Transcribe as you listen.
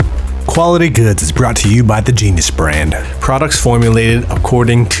Quality Goods is brought to you by the Genius brand. Products formulated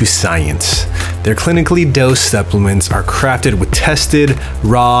according to science. Their clinically dosed supplements are crafted with tested,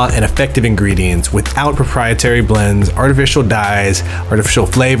 raw, and effective ingredients without proprietary blends, artificial dyes, artificial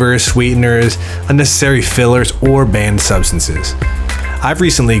flavors, sweeteners, unnecessary fillers, or banned substances. I've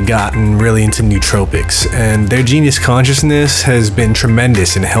recently gotten really into nootropics, and their Genius Consciousness has been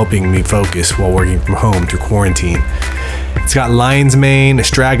tremendous in helping me focus while working from home through quarantine. It's got lion's mane,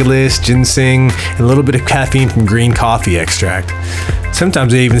 astragalus, ginseng, and a little bit of caffeine from green coffee extract.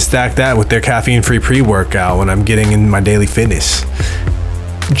 Sometimes I even stack that with their caffeine-free pre-workout when I'm getting in my daily fitness.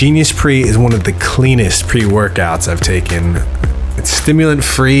 Genius Pre is one of the cleanest pre-workouts I've taken. It's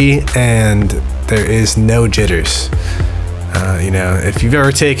stimulant-free and there is no jitters. If you've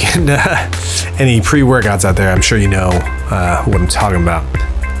ever taken any pre-workouts out there, I'm sure you know what I'm talking about.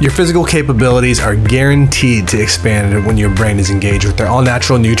 Your physical capabilities are guaranteed to expand when your brain is engaged with their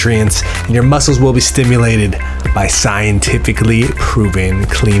all-natural nutrients, and your muscles will be stimulated by scientifically proven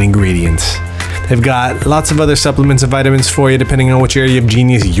clean ingredients. They've got lots of other supplements and vitamins for you depending on which area of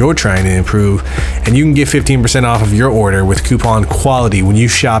Genius you're trying to improve, and you can get 15% off of your order with coupon QUALITY when you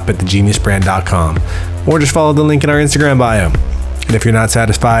shop at thegeniusbrand.com, or just follow the link in our Instagram bio. And if you're not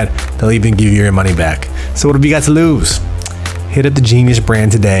satisfied, they'll even give you your money back. So what have you got to lose? Hit up the Genius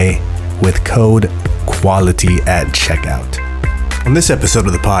brand today with code QUALITY at checkout. On this episode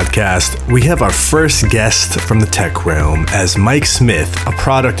of the podcast, we have our first guest from the tech realm as Mike Smith, a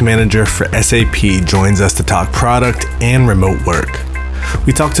product manager for SAP, joins us to talk product and remote work.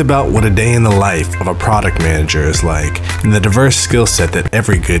 We talked about what a day in the life of a product manager is like and the diverse skill set that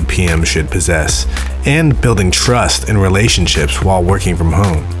every good PM should possess, and building trust and relationships while working from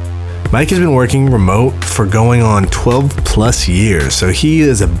home. Mike has been working remote for going on 12 plus years, so he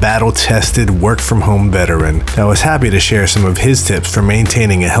is a battle-tested work-from-home veteran that was happy to share some of his tips for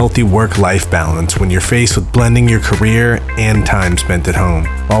maintaining a healthy work-life balance when you're faced with blending your career and time spent at home.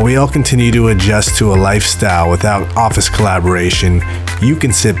 While we all continue to adjust to a lifestyle without office collaboration, you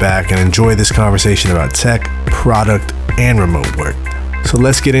can sit back and enjoy this conversation about tech, product, and remote work. So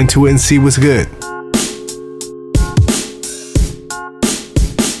let's get into it and see what's good.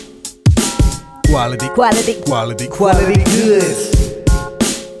 Quality goods. Quality goods.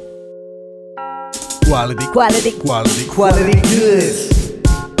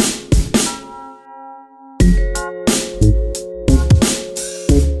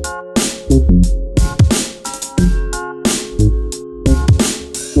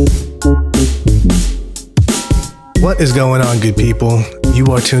 What is going on, good people? You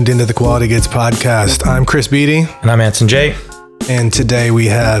are tuned into the Quality Goods podcast. I'm Chris Beatty. And I'm Anson J. And today we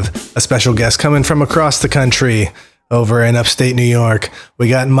have a special guest coming from across the country over in upstate New York. We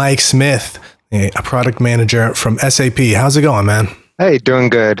got Mike Smith, a product manager from SAP. How's it going, man? Hey, doing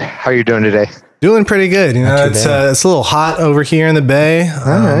good. How are you doing today? Doing pretty good. It's a little hot over here in the Bay.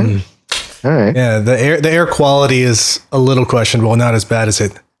 All right. Yeah, the air quality is a little questionable, not as bad as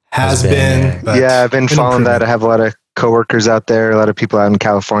it has been. Yeah, I've been following that. I have a lot of coworkers out there, a lot of people out in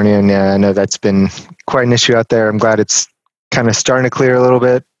California, and yeah, I know that's been quite an issue out there. I'm glad it's kind of starting to clear a little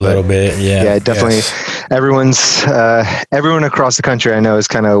bit. Yeah, definitely. Yes. Everyone across the country I know is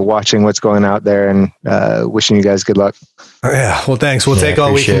kind of watching what's going out there, and wishing you guys good luck. Yeah, well, thanks. We'll take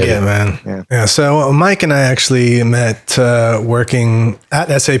all we can get, man. Yeah. So Mike and I actually met working at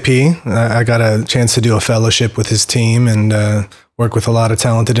SAP. I got a chance to do a fellowship with his team and work with a lot of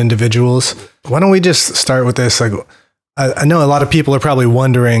talented individuals. Why don't we just start with this? Like, I know a lot of people are probably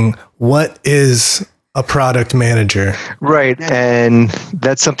wondering, what is a product manager? Right. And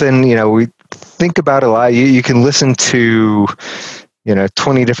that's something, we think about a lot. You can listen to,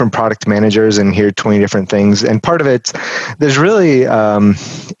 20 different product managers and hear 20 different things. And part of it, there's really,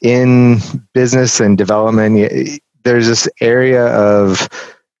 in business and development, there's this area of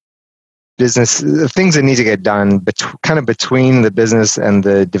business, things that need to get done kind of between the business and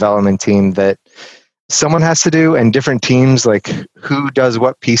the development team that someone has to do, and different teams, like who does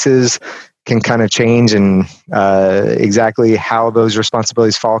what pieces, can kind of change, and exactly how those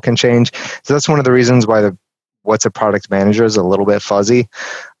responsibilities fall can change. So that's one of the reasons why what's a product manager is a little bit fuzzy.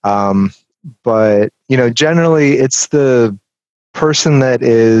 But, generally it's the person that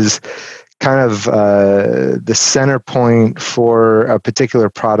is kind of the center point for a particular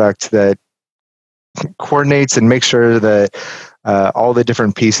product that coordinates and makes sure that all the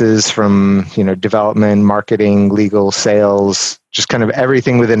different pieces from, development, marketing, legal, sales, just kind of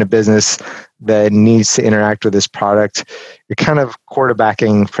everything within a business that needs to interact with this product. You're kind of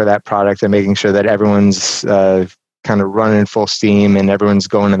quarterbacking for that product and making sure that everyone's kind of running full steam and everyone's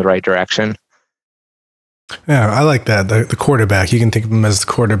going in the right direction. Yeah, I like that. The quarterback, you can think of them as the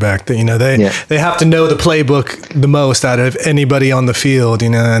quarterback. That they have to know the playbook the most out of anybody on the field,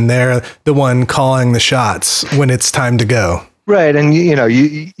 and they're the one calling the shots when it's time to go. Right, and you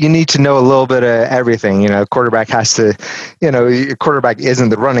need to know a little bit of everything. Quarterback has to, your quarterback isn't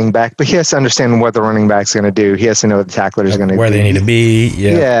the running back, but he has to understand what the running back's going to do. He has to know what the tackler is going to do, where they need to be.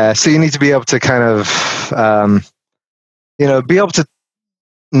 Yeah. So you need to be able to kind of, be able to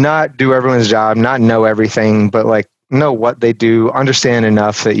not do everyone's job, not know everything, but like know what they do, understand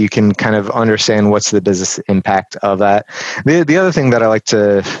enough that you can kind of understand what's the business impact of that. The other thing that I like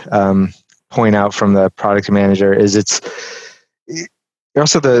to point out from the product manager is it's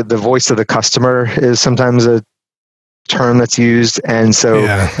also the voice of the customer is sometimes a term that's used. And so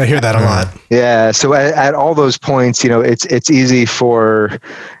yeah, I hear that a lot. Yeah. So at all those points, it's easy for,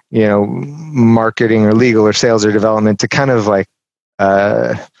 marketing or legal or sales or development to kind of like,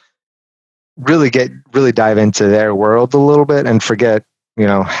 really dive into their world a little bit and forget,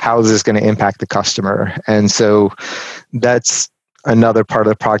 how is this going to impact the customer? And so that's another part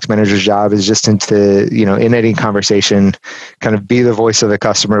of the product manager's job, is just into, in any conversation, kind of be the voice of the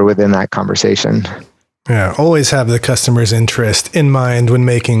customer within that conversation. Yeah. Always have the customer's interest in mind when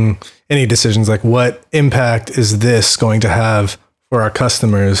making any decisions, like what impact is this going to have for our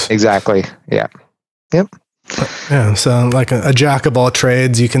customers? Exactly. Yeah. Yep. Yeah, so like a jack of all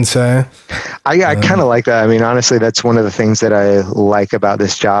trades, you can say. I kind of like that. I mean, honestly, that's one of the things that I like about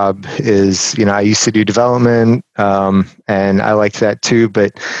this job is, I used to do development, and I liked that too.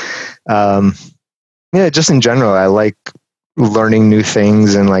 But just in general, I like learning new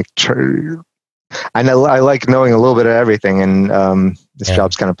things and like, I like knowing a little bit of everything, and this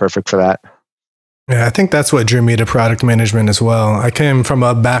job's kind of perfect for that. Yeah, I think that's what drew me to product management as well. I came from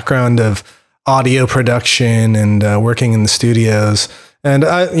a background of audio production and working in the studios, and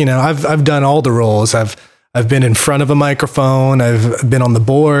I've done all the roles. I've been in front of a microphone, I've been on the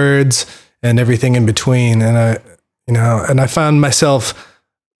boards, and everything in between. And I found myself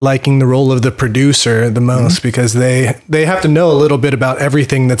liking the role of the producer the most, because they have to know a little bit about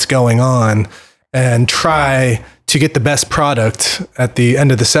everything that's going on and try to get the best product at the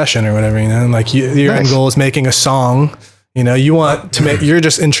end of the session or whatever. Like your end goal is making a song. You want to you're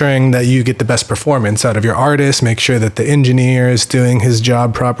just ensuring that you get the best performance out of your artist, make sure that the engineer is doing his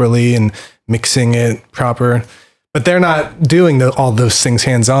job properly and mixing it proper. But they're not doing all those things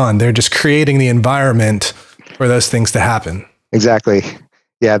hands-on. They're just creating the environment for those things to happen. Exactly.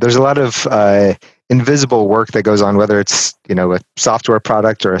 Yeah, there's a lot of invisible work that goes on, whether it's, a software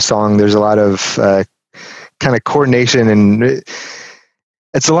product or a song. There's a lot of kind of coordination, and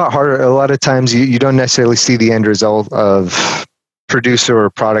it's a lot harder. A lot of times you don't necessarily see the end result of producer or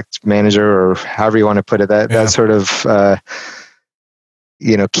product manager, or however you want to put it. That sort of,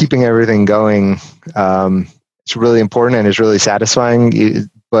 keeping everything going. It's really important and it's really satisfying.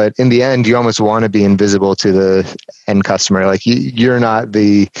 But in the end, you almost want to be invisible to the end customer. Like you're not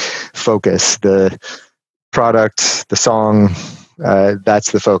the focus, the product, the song,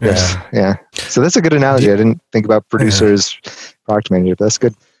 that's the focus. Yeah. So that's a good analogy. I didn't think about producers, product manager, but that's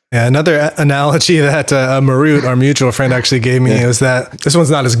good. Yeah, another analogy that Marut, our mutual friend, actually gave me is that this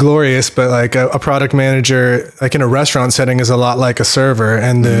one's not as glorious, but like a product manager, like in a restaurant setting, is a lot like a server,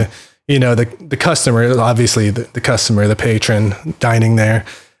 and the customer, obviously the customer, the patron dining there,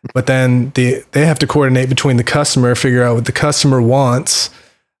 but then they have to coordinate between the customer, figure out what the customer wants,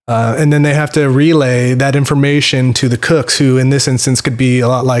 and then they have to relay that information to the cooks, who in this instance could be a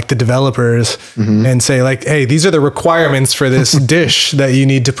lot like the developers, and say like, hey, these are the requirements for this dish that you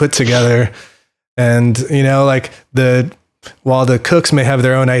need to put together. And, while the cooks may have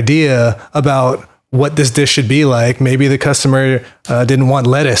their own idea about what this dish should be like, maybe the customer didn't want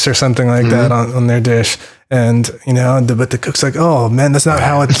lettuce or something like that on their dish. And, but the cook's like, oh man, that's not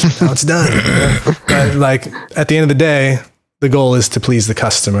how it's done. But like at the end of the day, the goal is to please the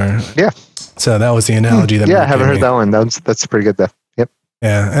customer. Yeah. So that was the analogy that. Yeah, I haven't heard that one. That's pretty good though. Yep.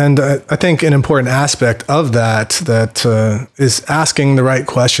 Yeah, and I think an important aspect of that is asking the right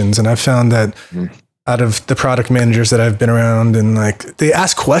questions. And I've found that out of the product managers that I've been around, and like they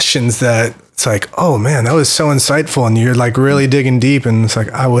ask questions that it's like, oh man, that was so insightful, and you're like really digging deep, and it's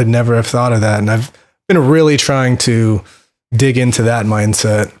like I would never have thought of that. And I've been really trying to dig into that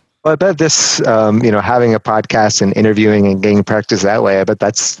mindset. Well, I bet this, having a podcast and interviewing and getting practice that way, I bet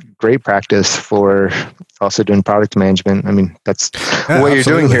that's great practice for also doing product management. I mean, that's what you're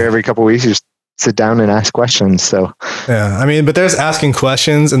doing here every couple of weeks. You just sit down and ask questions. So yeah, I mean, but there's asking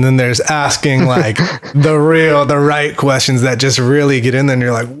questions, and then there's asking like the right questions that just really get in there, and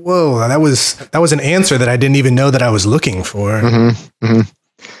you're like, whoa, that was an answer that I didn't even know that I was looking for.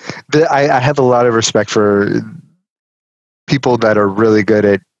 I have a lot of respect for people that are really good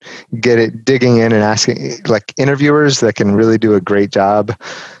at digging in and asking, like interviewers that can really do a great job.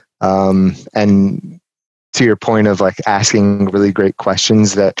 And to your point of like asking really great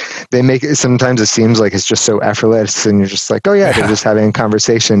questions that they make it, sometimes it seems like it's just so effortless and you're just like, oh yeah, they're just having a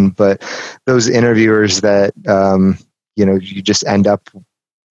conversation. But those interviewers that, you just end up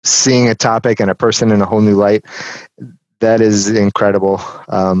seeing a topic and a person in a whole new light, that is incredible.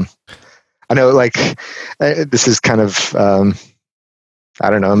 I know, like, this is kind of, I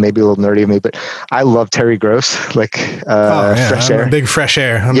don't know, maybe a little nerdy of me, but I love Terry Gross, like Fresh Air. I'm a big Fresh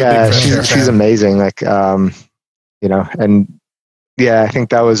Air. She's amazing. Like, and yeah, I think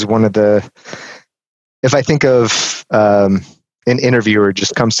that was one of the, if I think of an interviewer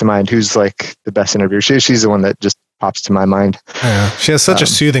just comes to mind, who's like the best interviewer. She's the one that just pops to my mind. Yeah, she has such a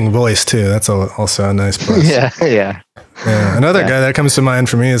soothing voice too. That's also a nice plus. Yeah. Another guy that comes to mind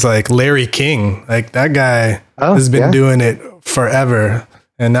for me is like Larry King. Like that guy has been doing it forever,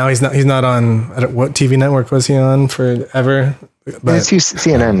 and now he's not on what TV network was he on forever? But it's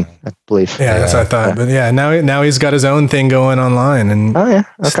CNN, I believe. Yeah, that's what I thought. But yeah, now he's got his own thing going online, and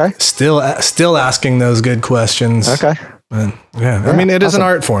still asking those good questions. Okay. But, I mean, it is an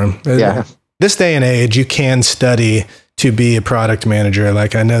art form. This day and age, you can study to be a product manager.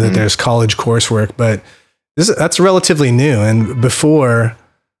 Like I know that there's college coursework, but that's relatively new. And before,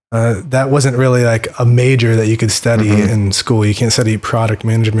 that wasn't really like a major that you could study in school. You can't study product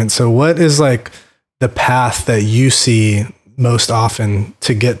management. So what is like the path that you see most often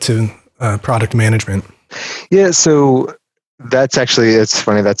to get to product management? Yeah. So that's actually, it's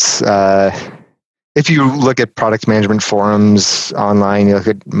funny. That's, if you look at product management forums online, you look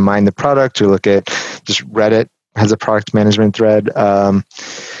at Mind the Product, you look at just Reddit has a product management thread.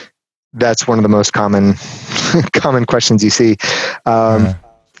 That's one of the most common questions you see. I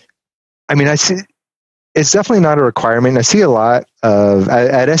mean, I see it's definitely not a requirement. I see a lot of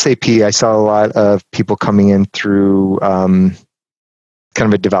at SAP. I saw a lot of people coming in through kind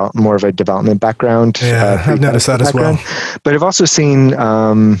of more of a development background. Yeah, I've noticed that as well. But I've also seen, we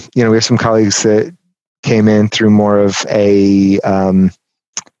have some colleagues that came in through more of a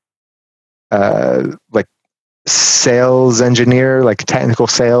like sales engineer, like technical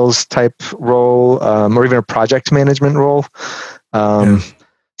sales type role, or even a project management role. So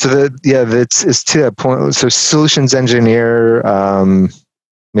it's to that point. So solutions engineer,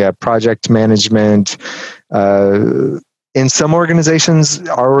 project management. In some organizations,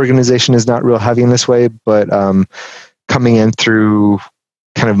 our organization is not real heavy in this way, but coming in through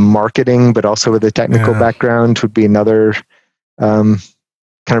kind of marketing, but also with a technical background would be another kind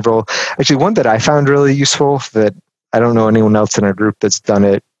of role. Actually, one that I found really useful that I don't know anyone else in our group that's done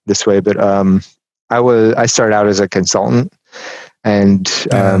it this way, but I started out as a consultant, and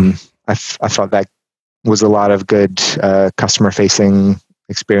I thought that was a lot of good customer facing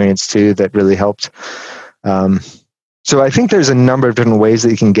experience too that really helped. So I think there's a number of different ways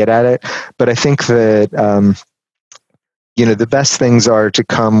that you can get at it, but I think that the best things are to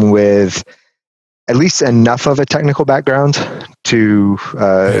come with at least enough of a technical background to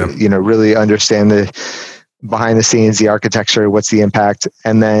really understand the behind the scenes, the architecture, what's the impact,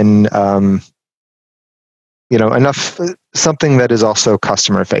 and then enough something that is also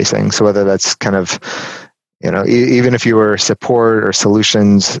customer facing. So whether that's kind of even if you were support or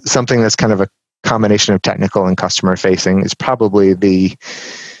solutions, something that's kind of a combination of technical and customer facing is probably the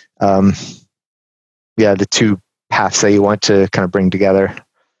two paths that you want to kind of bring together.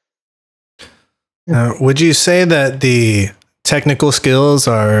 Would you say that the technical skills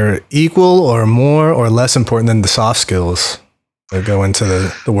are equal or more or less important than the soft skills that go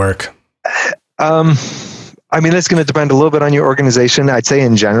into the work? I mean, it's going to depend a little bit on your organization. I'd say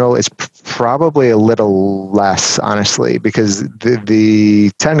in general, it's probably a little less, honestly, because the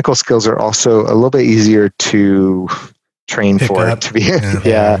technical skills are also a little bit easier to train Pick for. up. To be,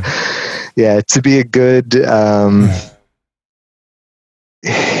 to be a good, you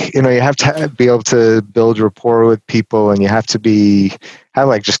have to be able to build rapport with people, and you have to have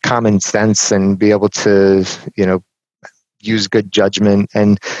like just common sense and be able to, use good judgment.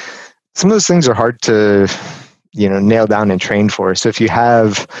 And some of those things are hard to, nail down and train for. So if you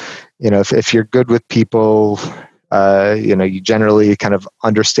have, if you're good with people, you generally kind of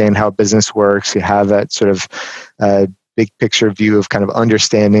understand how business works. You have that sort of big picture view of kind of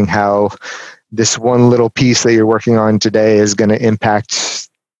understanding how this one little piece that you're working on today is going to impact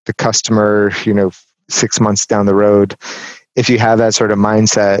the customer, 6 months down the road. If you have that sort of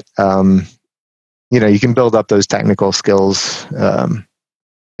mindset, you can build up those technical skills.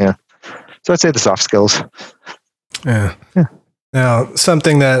 So I'd say the soft skills. Yeah. Now,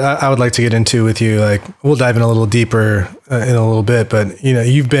 something that I would like to get into with you, like we'll dive in a little deeper in a little bit, but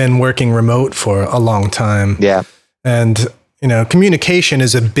you've been working remote for a long time. Yeah. And, communication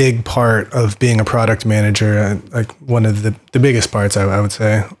is a big part of being a product manager, like one of the biggest parts, I would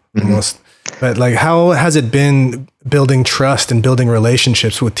say, almost. But like, how has it been building trust and building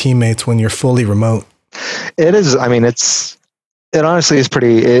relationships with teammates when you're fully remote? It is. I mean, it honestly is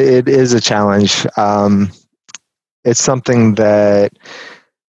it is a challenge. It's something that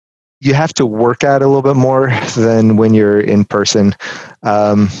you have to work at a little bit more than when you're in person.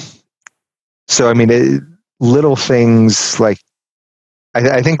 So, I mean, little things like,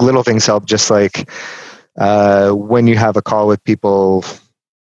 I think little things help, just like when you have a call with people,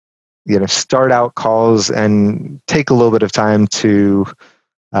 start out calls and take a little bit of time to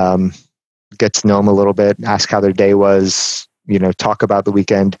get to know them a little bit, ask how their day was, talk about the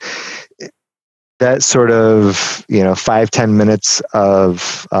weekend. That sort of 5-10 minutes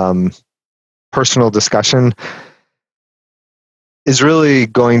of personal discussion is really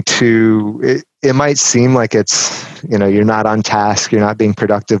going to, it might seem like it's you're not on task, you're not being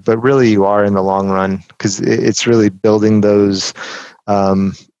productive, but really you are in the long run, because it's really building those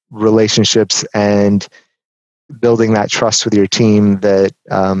relationships and building that trust with your team that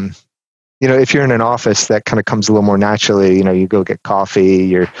if you're in an office, that kind of comes a little more naturally. You go get coffee,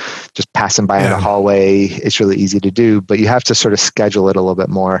 you're just passing by in the hallway. It's really easy to do, but you have to sort of schedule it a little bit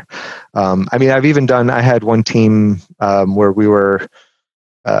more. I mean, I had one team where we were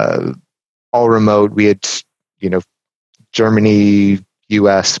all remote. We had, Germany,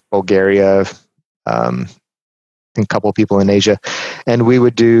 US, Bulgaria, and a couple of people in Asia. And we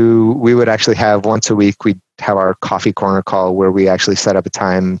would actually have once a week, we'd have our coffee corner call where we actually set up a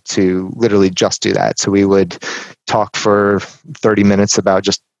time to literally just do that. So we would talk for 30 minutes about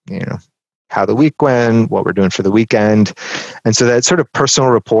just, how the week went, what we're doing for the weekend. And so that sort of personal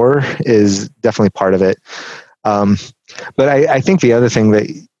rapport is definitely part of it. But I think the other thing that,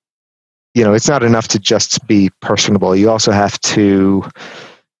 it's not enough to just be personable. You also have to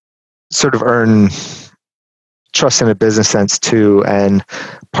sort of earn trust in a business sense too. And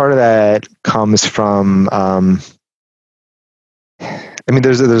part of that comes from,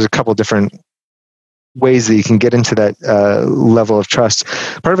 there's a couple different ways that you can get into that level of trust.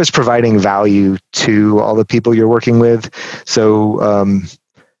 Part of it's providing value to all the people you're working with. So,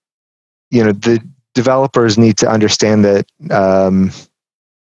 the developers need to understand that,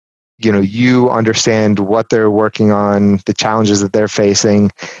 you understand what they're working on, the challenges that they're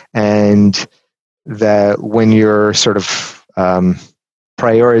facing, and that when you're sort of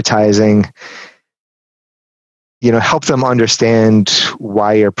prioritizing, help them understand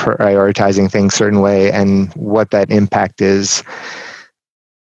why you're prioritizing things a certain way and what that impact is.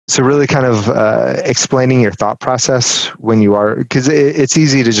 So really kind of explaining your thought process when you are, because it's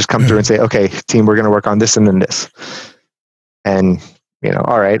easy to just come through and say, okay, team, we're going to work on this and then this. And,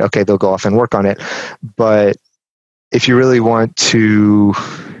 all right, okay, they'll go off and work on it. But if you really want to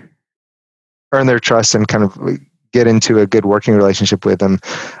earn their trust and kind of get into a good working relationship with them,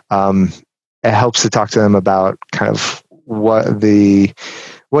 it helps to talk to them about kind of what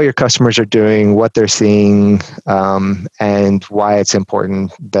your customers are doing, what they're seeing, and why it's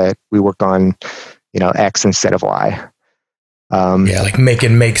important that we work on, X instead of Y. Like make it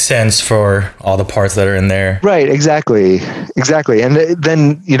make sense for all the parts that are in there. Right. Exactly. And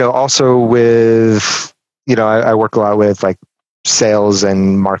then, also with, I work a lot with like sales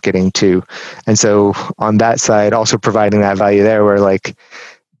and marketing too. And so on that side, also providing that value there where like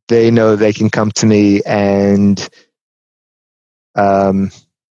they know they can come to me and,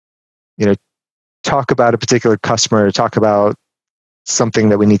 talk about a particular customer, talk about something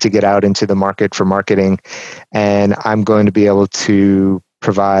that we need to get out into the market for marketing. And I'm going to be able to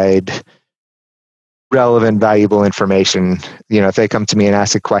provide relevant, valuable information. If they come to me and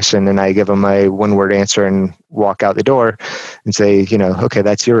ask a question and I give them a one-word answer and walk out the door and say, okay,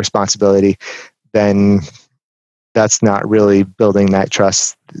 that's your responsibility, then that's not really building that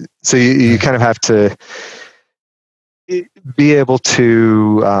trust. So you kind of have to be able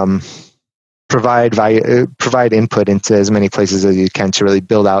to provide value, provide input into as many places as you can to really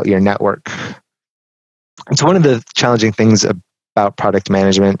build out your network. And so one of the challenging things about product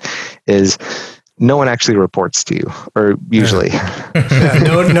management is no one actually reports to you, or usually.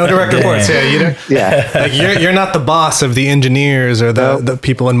 No direct reports. Like you're not the boss of the engineers or the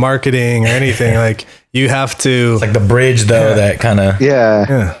people in marketing or anything. Like you have to. It's like the bridge, though. That kind of.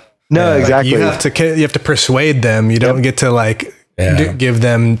 No, exactly. Like you have to persuade them. You don't get to give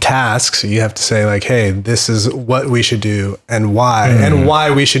them tasks. You have to say like, hey, this is what we should do and why, and why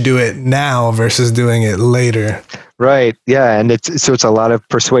we should do it now versus doing it later. Right. Yeah. And it's a lot of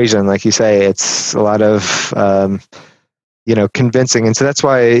persuasion, like you say. It's a lot of convincing, and so that's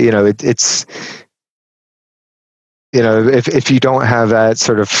why it's if you don't have that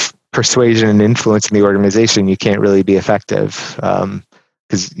sort of persuasion and influence in the organization, you can't really be effective,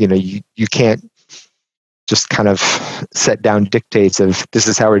 because you can't just kind of set down dictates of this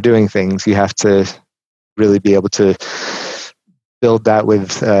is how we're doing things. You have to really be able to build that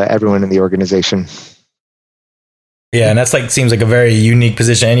with everyone in the organization. Yeah, and that's seems like a very unique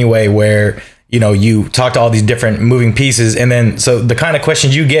position anyway, where you talk to all these different moving pieces, and then so the kind of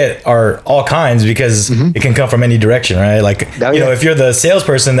questions you get are all kinds, because it can come from any direction, right? If you're the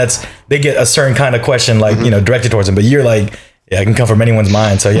salesperson, they get a certain kind of question directed towards them, but you're it can come from anyone's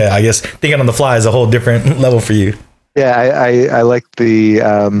mind. So yeah, I guess thinking on the fly is a whole different level for you. Yeah, I like the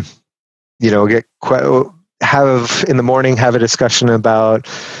have in the morning, have a discussion about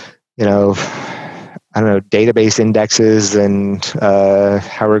database indexes and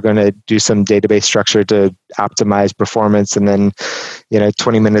how we're going to do some database structure to optimize performance. And then,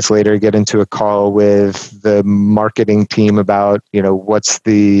 20 minutes later, get into a call with the marketing team about,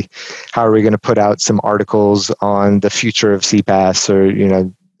 how are we going to put out some articles on the future of CPaaS, or,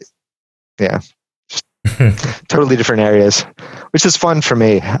 totally different areas, which is fun for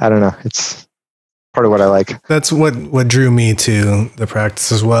me. I don't know. It's part of what I like. That's what drew me to the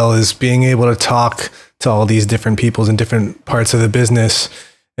practice as well, is being able to talk to all these different peoples in different parts of the business,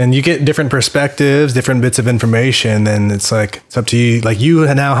 and you get different perspectives, different bits of information. And it's it's up to you.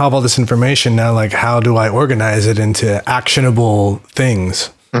 You now have all this information now. How do I organize it into actionable things?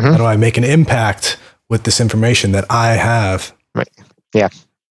 How do I make an impact with this information that I have? Right. Yeah.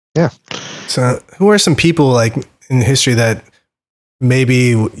 Yeah. So who are some people in history that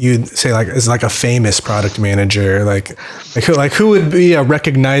maybe you'd say is a famous product manager, who would be a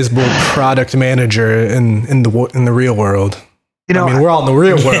recognizable product manager in the real world? We're all in the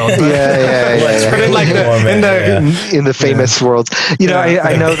real world. In the famous world.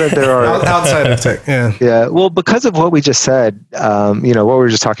 I know that there are outside of tech. Yeah. Yeah. Well, because of what we just said, what we were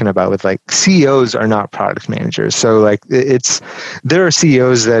just talking about with CEOs are not product managers. So there are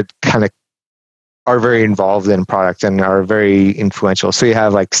CEOs that kind of are very involved in product and are very influential. So you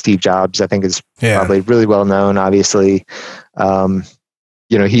have Steve Jobs, I think is probably really well known, obviously.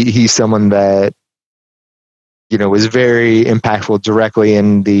 He's someone that, was very impactful directly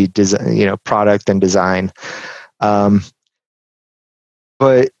in the design, product and design. But,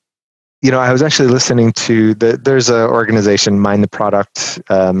 I was actually listening to there's an organization, Mind the Product.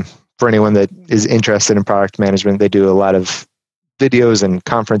 For anyone that is interested in product management, they do a lot of videos and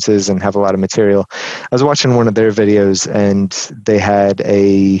conferences and have a lot of material. I was watching one of their videos, and they had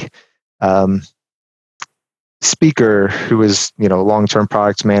a speaker who was, a long-term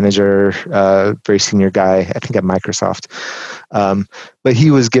product manager, very senior guy, I think at Microsoft. But he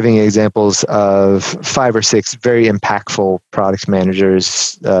was giving examples of 5 or 6 very impactful product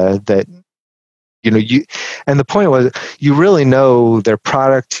managers that, and the point was, you really know their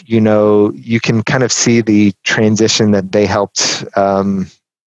product, you can kind of see the transition that they helped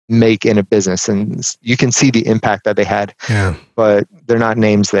make in a business, and you can see the impact that they had. Yeah. But they're not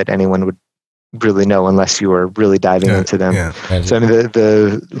names that anyone would really know unless you were really diving into them. Yeah. So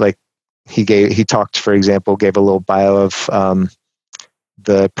he talked, for example, gave a little bio of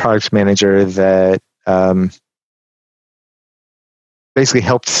the product manager that basically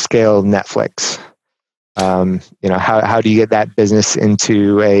helped scale Netflix. How do you get that business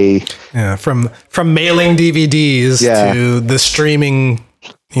into from mailing DVDs to the streaming,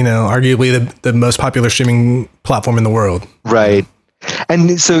 arguably the most popular streaming platform in the world. Right.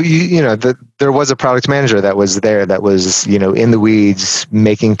 And so there was a product manager that was there, that was, in the weeds,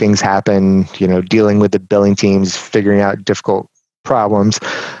 making things happen, dealing with the billing teams, figuring out difficult problems.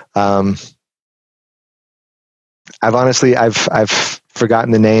 I've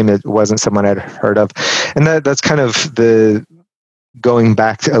forgotten the name. It wasn't someone I'd heard of. And that's kind of the going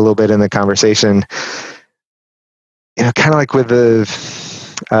back a little bit in the conversation, kind of like with the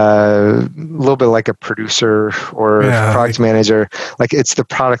little bit like a producer or product manager. It's the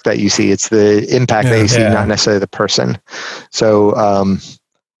product that you see, it's the impact that you see, not necessarily the person. So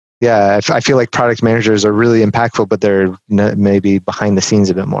I feel like product managers are really impactful, but they're maybe behind the scenes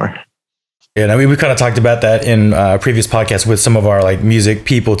a bit more. Yeah, we kind of talked about that in previous podcasts with some of our music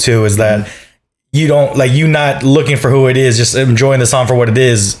people too, is that you don't you not looking for who it is, just enjoying the song for what it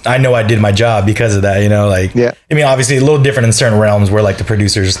is. I know I did my job because of that, I mean, obviously a little different in certain realms where the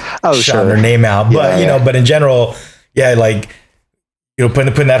producers shout their name out, but but in general, putting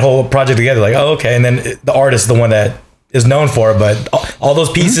that whole project together, okay. And then the artist is the one that is known for, but all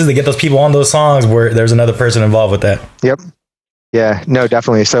those pieces that get those people on those songs where there's another person involved with that. Yep. Yeah, no,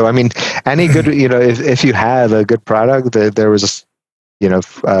 definitely. So, I mean, any good, if you had a good product, there was,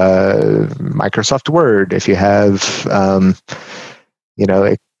 Microsoft Word, if you have,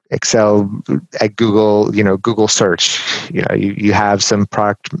 Excel at Google, Google search, you have some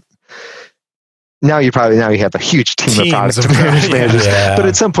product. Now you have a huge team of product managers. Yeah. But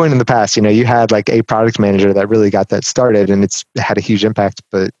at some point in the past, you had like a product manager that really got that started, and it's had a huge impact.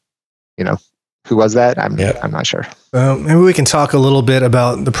 But who was that? I'm not sure. Maybe we can talk a little bit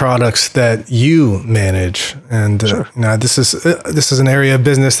about the products that you manage, and Sure. This is an area of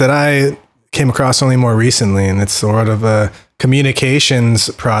business that I came across only more recently, and it's sort of communications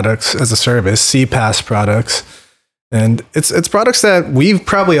products as a service, CPaaS products. And it's products that we've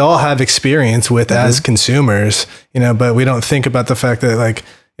probably all have experience with as consumers, but we don't think about the fact that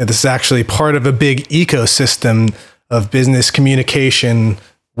this is actually part of a big ecosystem of business communication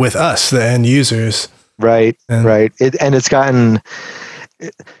with us, the end users. Right. Right. It's gotten,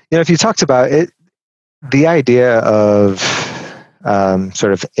 if you talked about it, the idea of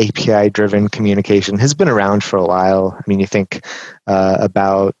sort of API driven communication has been around for a while. I mean, you think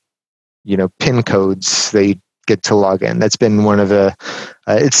about, PIN codes they get to log in. That's been one of the.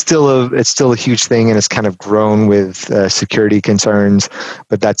 It's still a huge thing, and it's kind of grown with security concerns.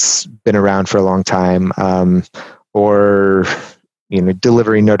 But that's been around for a long time. Or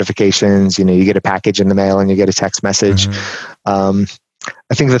delivery notifications. You get a package in the mail and you get a text message. I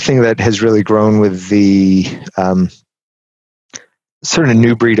think the thing that has really grown with the sort of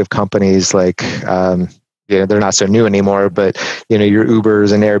new breed of companies, like they're not so new anymore, but your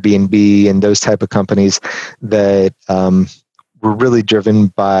Ubers and Airbnb and those type of companies that were really driven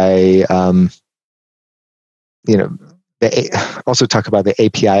by they also talk about the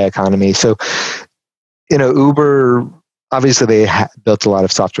API economy. So Uber, obviously they built a lot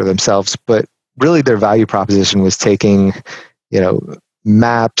of software themselves, but really their value proposition was taking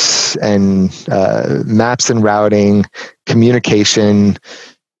maps and routing, communication,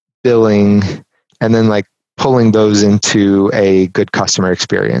 billing, and then pulling those into a good customer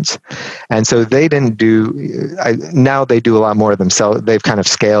experience. And so they didn't now they do a lot more themselves. They've kind of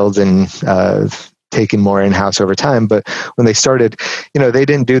scaled and taken more in-house over time. But when they started, they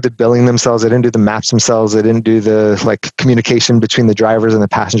didn't do the billing themselves. They didn't do the maps themselves. They didn't do the communication between the drivers and the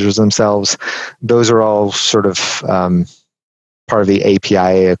passengers themselves. Those are all sort of part of the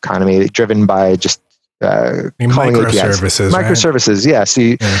API economy, driven by just microservices. Microservices, yeah.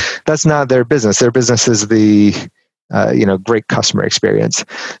 So that's not their business. Their business is the great customer experience.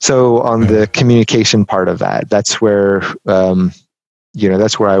 So on the communication part of that, that's where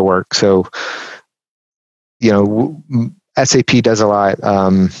that's where I work. So SAP does a lot.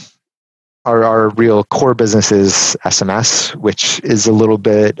 Our real core business is SMS, which is a little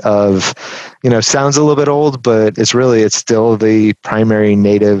bit of sounds a little bit old, but it's still the primary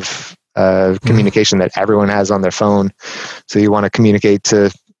native communication that everyone has on their phone. So you want to communicate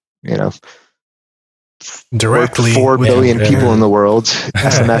to directly 4 billion people in the world.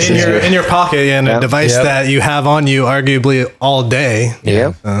 SMS in your pocket, and a device that you have on you arguably all day.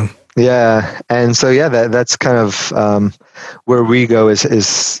 Yeah. And so that's kind of where we go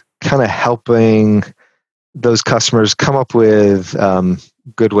is kind of helping those customers come up with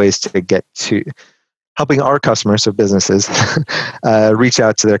good ways to get to helping our customers, so businesses, reach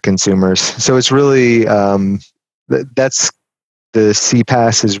out to their consumers. So it's really that's the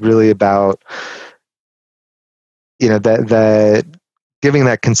CPaaS is really about that giving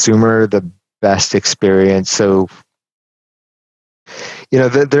that consumer the best experience. So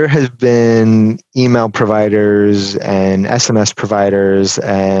there have been email providers and SMS providers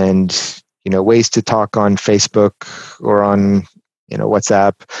and ways to talk on Facebook or on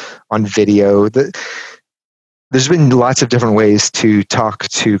WhatsApp, on video. There's been lots of different ways to talk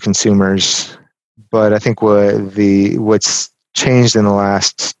to consumers, but I think what's changed in the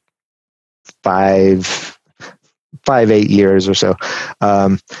last 8 years or so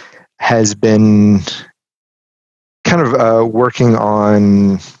has been kind of working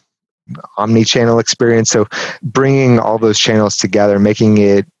on omni-channel experience. So bringing all those channels together, making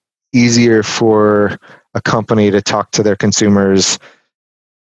it easier for a company to talk to their consumers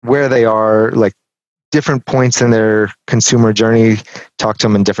where they are, different points in their consumer journey, talk to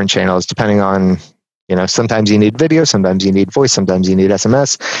them in different channels, depending on, sometimes you need video, sometimes you need voice, sometimes you need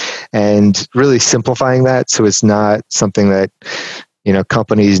SMS, and really simplifying that. So it's not something that,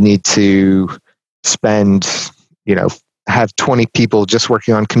 companies need to spend, have 20 people just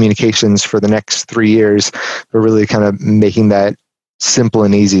working on communications for the next 3 years, but really kind of making that simple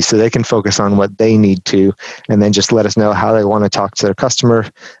and easy so they can focus on what they need to, and then just let us know how they want to talk to their customer,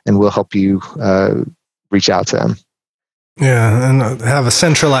 and we'll help you reach out to them. Yeah, and have a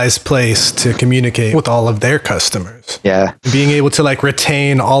centralized place to communicate with all of their customers. Yeah. Being able to like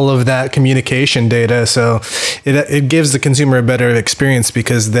retain all of that communication data. So it gives the consumer a better experience,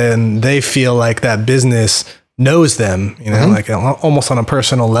 because then they feel like that business knows them, you know, like almost on a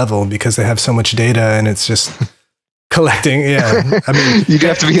personal level, because they have so much data and it's just collecting. Yeah. I mean, you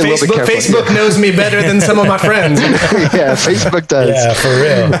have to be a little bit careful. Facebook knows me better than some of my friends. Yeah, Facebook does. Yeah, for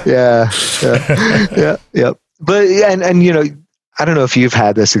real. Yeah. But and you know, I don't know if you've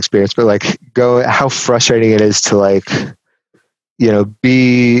had this experience, but like how frustrating it is to like, you know,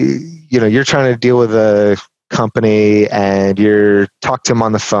 you're trying to deal with a company and you're talk to them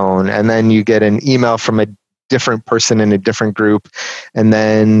on the phone, and then you get an email from a different person in a different group, and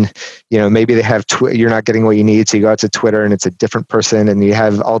then, you know, maybe they have you're not getting what you need, so you go out to Twitter and it's a different person, and you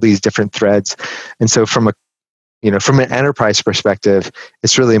have all these different threads. And so from an enterprise perspective,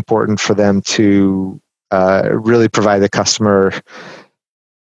 it's really important for them to really provide the customer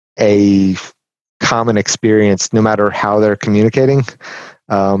a common experience no matter how they're communicating.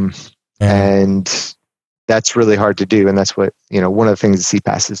 And that's really hard to do. And that's what, you know, one of the things that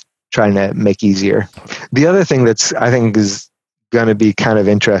CPaaS is trying to make easier. The other thing that's, I think, is going to be kind of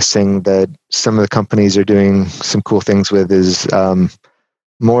interesting that some of the companies are doing some cool things with is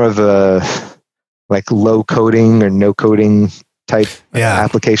more of a like low coding or no coding type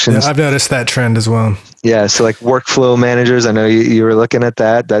applications. Yeah, I've noticed that trend as well. Yeah, so like workflow managers, I know you were looking at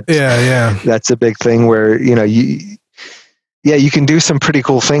that. That's a big thing where, you know, you can do some pretty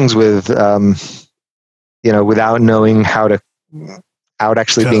cool things with, you know, without knowing without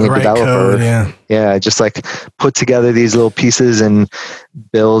actually being a developer. Code, just like put together these little pieces and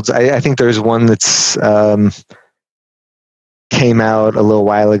builds. I think there's one that's came out a little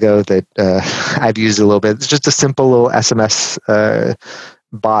while ago that I've used a little bit. It's just a simple little SMS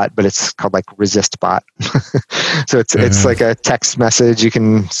bot, but it's called like Resist Bot. So it's like a text message. You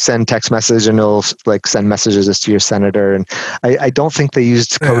can send text message and it'll like send messages to your senator. And I don't think they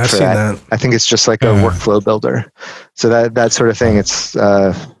used code for that. I think it's just like a workflow builder. So that sort of thing. It's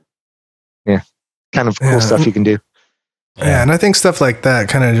kind of cool stuff you can do. Yeah, and I think stuff like that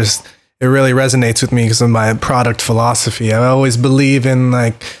kind of just, it really resonates with me because of my product philosophy. I always believe in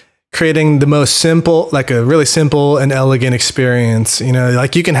like creating the most simple, like a really simple and elegant experience. You know,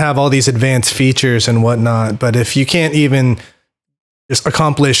 like you can have all these advanced features and whatnot, but if you can't even just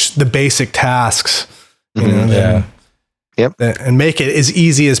accomplish the basic tasks, you know, and make it as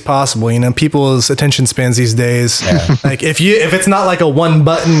easy as possible. You know, people's attention spans these days, like if it's not like a one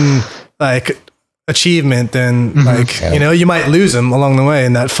button like achievement, then you know, you might lose them along the way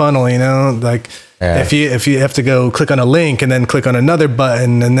in that funnel, you know, like if you have to go click on a link and then click on another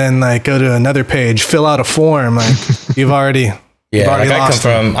button and then like go to another page, fill out a form, like you've already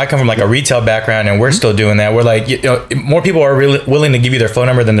I come from like a retail background, and we're still doing that. We're like, you know, more people are really willing to give you their phone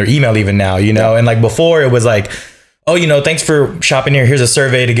number than their email even now, you know. And like before it was like, oh, you know, thanks for shopping here, here's a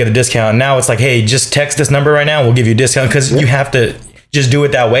survey to get a discount. Now it's like, hey, just text this number right now, we'll give you a discount, because you have to just do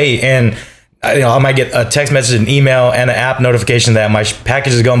it that way. And you know, I might get a text message, an email, and an app notification that my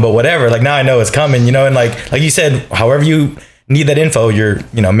package is going, but whatever. Like now I know it's coming, you know, and like you said, however you need that info, you're,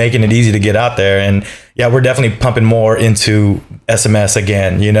 you know, making it easy to get out there. And we're definitely pumping more into SMS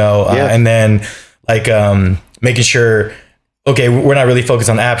again, you know, and then like making sure, okay, we're not really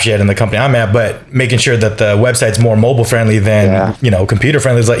focused on apps yet in the company I'm at, but making sure that the website's more mobile friendly than, you know, computer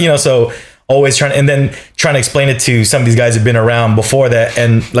friendly. It's like, you know, so always trying to explain it to some of these guys who've been around before that.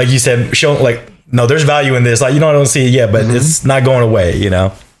 And like you said, show like, no, there's value in this. Like, you know, I don't see it yet, but it's not going away, you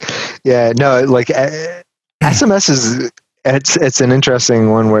know? Yeah, no, like SMS is, it's an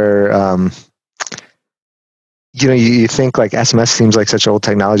interesting one where, you know, you think like SMS seems like such old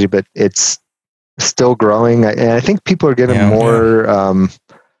technology, but it's still growing. And I think people are getting more,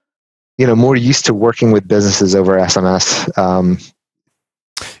 you know, more used to working with businesses over SMS.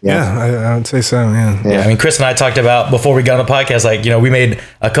 I would say so. I mean, Chris and I talked about before we got on the podcast, like, you know, we made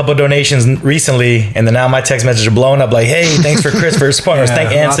a couple of donations recently, and then now my text messages are blowing up like, hey, thanks for Chris for supporting us.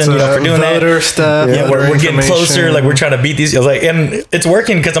 Thank Anson, you know, for doing that. Stuff, we're getting closer. Like we're trying to beat these. I was like, and it's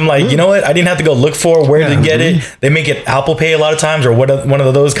working because I'm like, you know what? I didn't have to go look for where to get it. They make it Apple Pay a lot of times, or one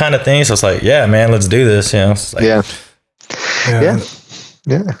of those kind of things. So it's like, yeah, man, let's do this. You know, like,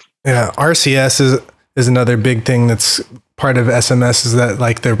 RCS is another big thing that's part of SMS, is that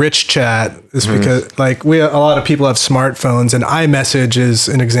like the rich chat is because like a lot of people have smartphones, and iMessage is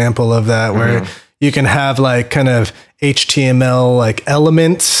an example of that, where you can have like kind of HTML like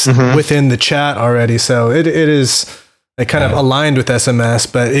elements within the chat already. So it is Like kind of aligned with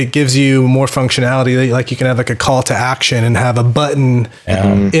SMS, but it gives you more functionality. Like you can have like a call to action and have a button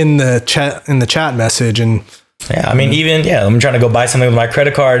in the chat message. And yeah, I mean, even, I'm trying to go buy something with my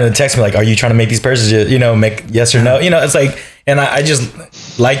credit card and it texts me like, are you trying to make these purchases? Make yes or no. It's like, and I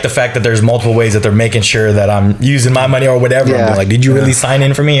just like the fact that there's multiple ways that they're making sure that I'm using my money or whatever. I'm like, did you really sign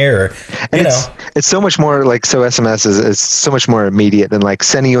in for me here? Or, it's so much more like, so SMS is so much more immediate than like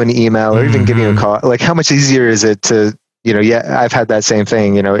sending you an email or even giving you a call. Like how much easier is it to, I've had that same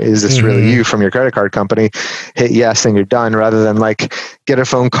thing, is this really you from your credit card company? Hit yes and you're done, rather than like get a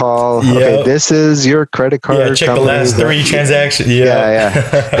phone call. Okay, this is your credit card. Check company. The last 3 transactions.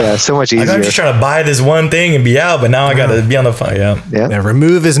 Yeah, so much easier. I'm just trying to buy this one thing and be out, but now I got to be on the phone. Yeah.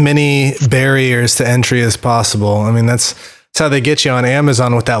 Remove as many barriers to entry as possible. I mean, that's how they get you on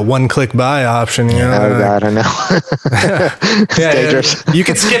Amazon with that one-click buy option. Oh God, I know. Dangerous. You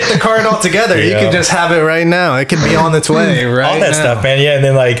can skip the cart altogether. You can just have it right now. It can be on its way right all that stuff, man. Yeah, and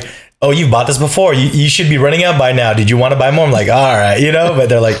then like, oh, you've bought this before. You should be running out by now. Did you want to buy more? I'm like, all right, but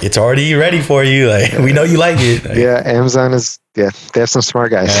they're like, it's already ready for you. Like, we know you like it. Like, Amazon is. They have some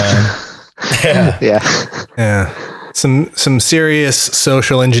smart guys. Yeah. Some serious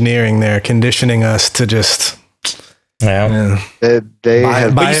social engineering there, conditioning us to just. They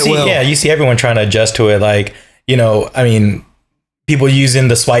you see everyone trying to adjust to it. Like, I mean, people using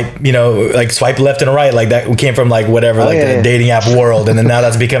the swipe, like swipe left and right, like that came from like whatever, the dating app world. And then now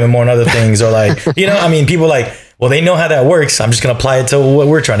that's becoming more and other things. Or like, I mean, people like, well, they know how that works. I'm just going to apply it to what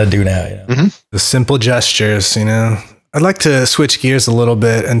we're trying to do now. The simple gestures, I'd like to switch gears a little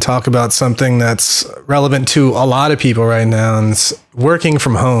bit and talk about something that's relevant to a lot of people right now, and it's working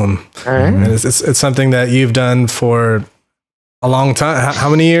from home. All right. And it's something that you've done for a long time. How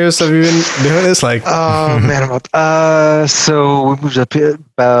many years have you been doing this? Like, oh man, so we moved up here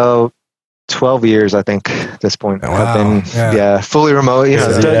about 12 years, I think, at this point. Oh, wow. I've been fully remote.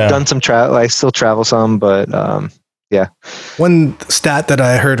 Done some travel. I still travel some, but one stat that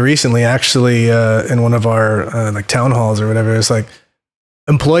I heard recently, actually, in one of our like town halls or whatever, is like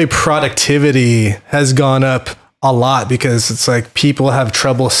employee productivity has gone up a lot because it's like people have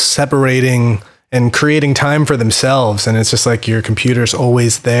trouble separating and creating time for themselves, and it's just like your computer's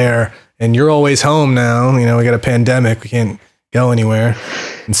always there, and you're always home now. We got a pandemic, we can't go anywhere,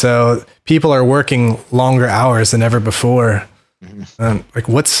 and so people are working longer hours than ever before. Like,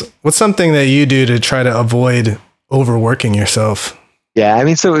 what's something that you do to try to avoid overworking yourself? Yeah, I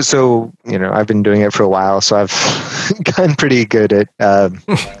mean, so I've been doing it for a while, so I've gotten pretty good at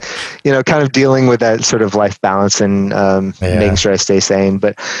kind of dealing with that sort of life balance and making sure I stay sane.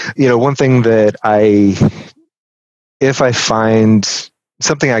 But one thing that if I find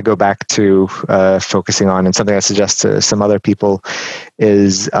something I go back to focusing on, and something I suggest to some other people,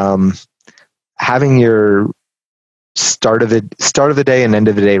 is having your start of the day and end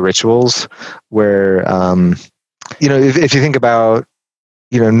of the day rituals where if you think about,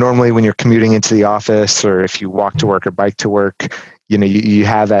 normally when you're commuting into the office, or if you walk to work or bike to work, you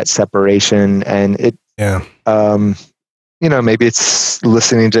have that separation, and it, maybe it's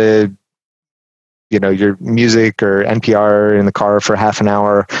listening to, your music or NPR in the car for half an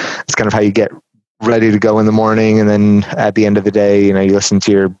hour. It's kind of how you get ready to go in the morning. And then at the end of the day, you listen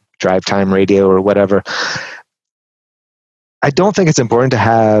to your drive time radio or whatever. I don't think it's important to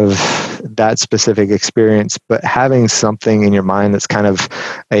have that specific experience, but having something in your mind that's kind of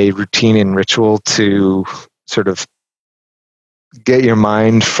a routine and ritual to sort of get your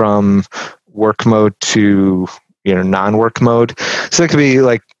mind from work mode to, non-work mode. So it could be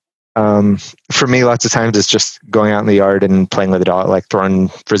like, for me, lots of times it's just going out in the yard and playing with a dog, like throwing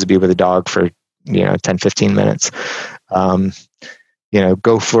frisbee with a dog for, 10, 15 minutes.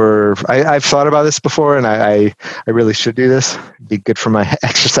 Go for, I've thought about this before, and I really should do this. It'd be good for my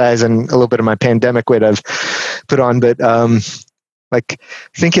exercise and a little bit of my pandemic weight I've put on. But like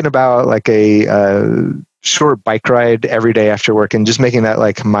thinking about like a short bike ride every day after work, and just making that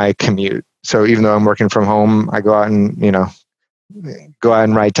like my commute. So even though I'm working from home, I go out and, go out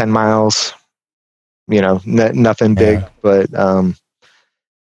and ride 10 miles, nothing big, but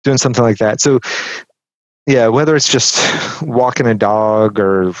doing something like that. So yeah, whether it's just walking a dog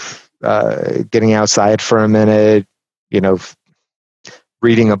or getting outside for a minute,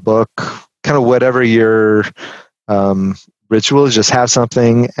 reading a book, kind of whatever your ritual is, just have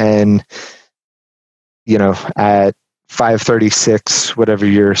something. And, at 5:36, whatever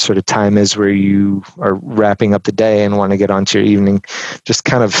your sort of time is where you are wrapping up the day and want to get onto your evening, just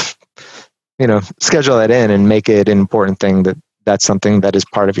kind of, schedule that in and make it an important thing that's something that is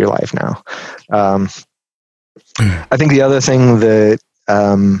part of your life now. I think the other thing that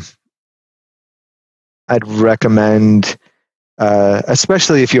I'd recommend,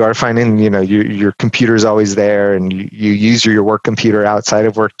 especially if you are finding, your computer's always there and you use your work computer outside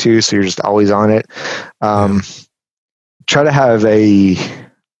of work too, so you're just always on it. Try to have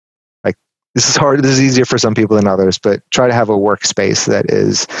this is hard. This is easier for some people than others, but try to have a workspace that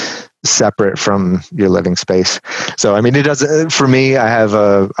is separate from your living space. So, I mean, it doesn't, for me,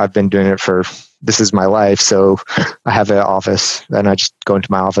 I've been doing it this is my life. So I have an office and I just go into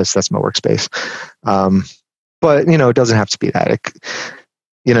my office. That's my workspace. But it doesn't have to be that.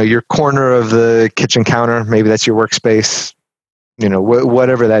 Your corner of the kitchen counter, maybe that's your workspace.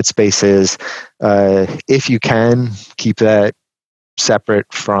 Whatever that space is, if you can keep that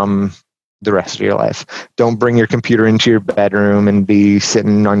separate from the rest of your life. Don't bring your computer into your bedroom and be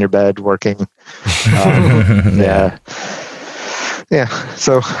sitting on your bed working. Yeah.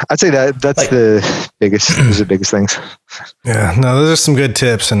 So I'd say that's the biggest things. Yeah, no, those are some good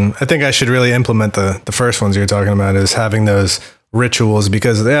tips. And I think I should really implement the first ones you're talking about, is having those rituals,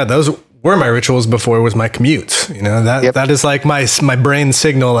 because those were my rituals before with my commutes. That is like my brain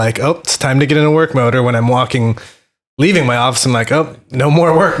signal, like, oh, it's time to get into work mode. Or when I'm leaving my office, I'm like, oh, no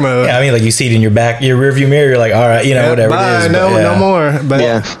more work mode. Yeah, I mean, like you see it in your rearview mirror, you're like, all right, whatever bye, it is. No more.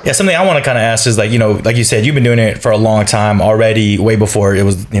 But something I want to kind of ask is like, like you said, you've been doing it for a long time already, way before it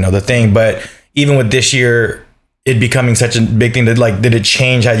was, the thing. But even with this year, it becoming such a big thing, did it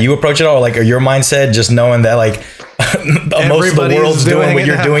change how you approach it all? Or your mindset, just knowing that like most of the world's doing what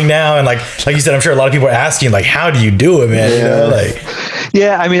you're doing now. And like you said, I'm sure a lot of people are asking, like, how do you do it, man?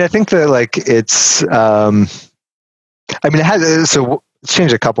 Yeah. I mean, I think that like it's, it has, so it's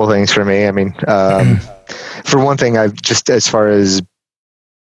changed a couple of things for me. I mean, for one thing, I've just, as far as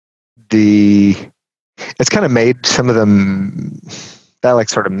it's kind of made some of that like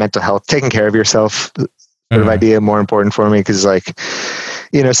sort of mental health, taking care of yourself sort of idea more important for me. Cause like,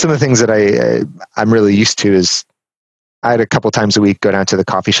 some of the things that I'm really used to is I had a couple times a week go down to the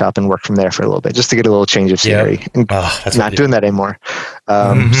coffee shop and work from there for a little bit, just to get a little change of scenery. And not doing that anymore.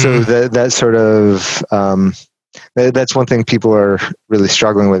 So that sort of, that's one thing people are really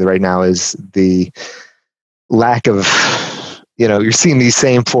struggling with right now, is the lack of, you're seeing these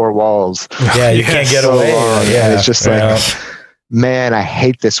same four walls. Yeah, you can't get away. Yeah, it's just like, man, I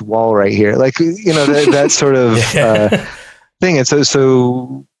hate this wall right here. Like, that sort of thing. And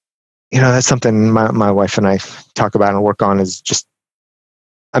so, that's something my wife and I talk about and work on, is just,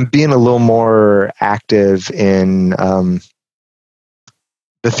 I'm being a little more active in,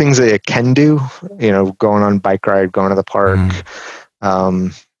 the things that it can do, going on bike ride, going to the park,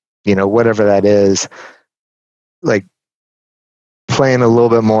 whatever that is, like playing a little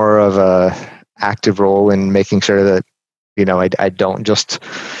bit more of a active role in making sure that, I don't just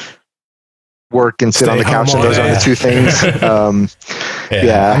work and sit on the couch, and those are the two things. I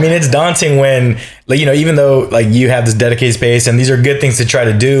mean, it's daunting when, like, even though like you have this dedicated space and these are good things to try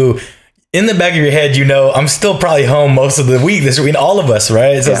to do, in the back of your head, I'm still probably home most of the week this week, all of us,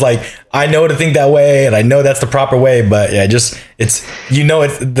 right? So it's like, I know to think that way and I know that's the proper way, but it's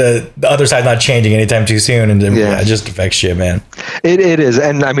the other side's not changing anytime too soon. And it just affects shit, man. It is.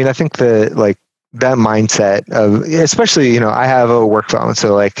 And I mean, I think that like that mindset of, especially, I have a work phone.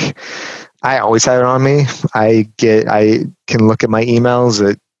 So like, I always have it on me. I can look at my emails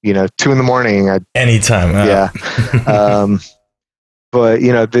at, 2 a.m. Anytime. Yeah. But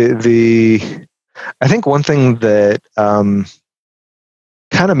I think one thing that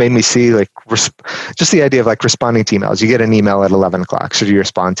kind of made me see like just the idea of like responding to emails. You get an email at 11 o'clock, so do you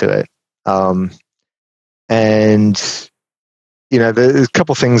respond to it? And there's a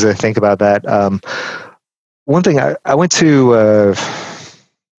couple things I think about that. One thing I went to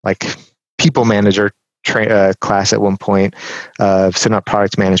like people manager class at one point, so not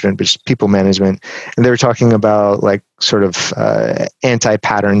product management, but just people management. And they were talking about like sort of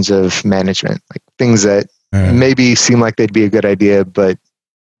anti-patterns of management, like things that maybe seem like they'd be a good idea, but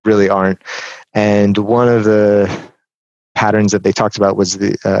really aren't. And one of the patterns that they talked about was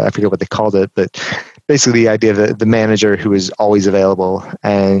I forget what they called it, but basically the idea of the manager who is always available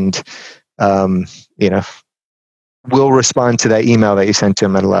and, will respond to that email that you sent to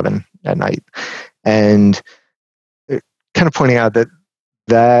him at 11 at night. And kind of pointing out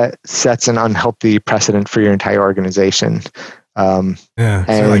that sets an unhealthy precedent for your entire organization. So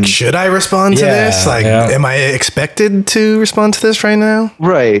like, should I respond to this? Like, am I expected to respond to this right now?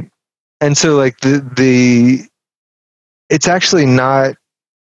 Right. And so like it's actually not,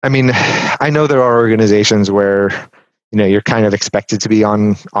 I mean, I know there are organizations where, you're kind of expected to be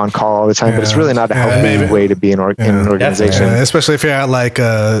on call all the time, but it's really not a healthy way to be in an organization. Especially if you're at like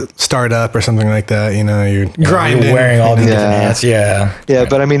a startup or something like that, you're grinding. You're wearing all these different hats. Yeah.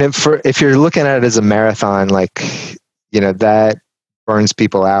 But I mean, if you're looking at it as a marathon, like, that burns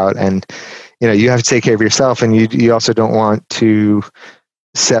people out, and, you have to take care of yourself, and you also don't want to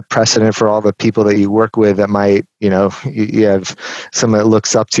set precedent for all the people that you work with that might, you have someone that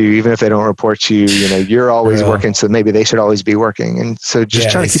looks up to you, even if they don't report to you, you're always working, so maybe they should always be working. And so just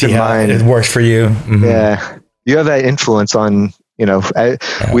trying to keep in mind it works for you. Mm-hmm. Yeah. You have that influence on,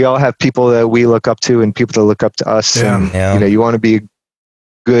 we all have people that we look up to and people that look up to us. And, you want to be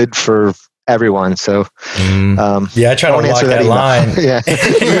good for everyone. So, I try to walk that line.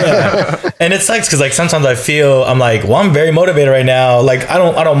 And it sucks because like sometimes I feel I'm like, well, I'm very motivated right now. Like I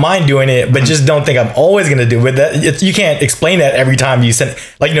don't mind doing it, but just don't think I'm always going to do it. That you can't explain that every time you send,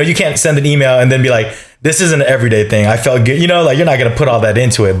 like, you can't send an email and then be like, this is an everyday thing. I felt good, like you're not going to put all that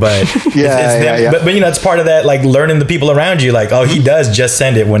into it, but but it's part of that, like learning the people around you, like, oh, he does just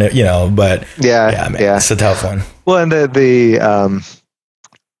send it when it, but it's a tough one. Well, and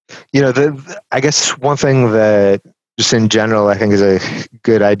I guess one thing that just in general, I think is a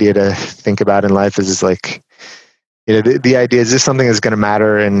good idea to think about in life is like, the idea, is this something that's going to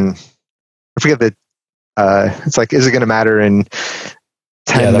matter? And I forget that, it's like, is it going to matter in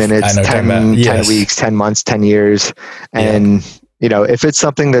 10 minutes, 10 weeks, 10 months, 10 years? And, if it's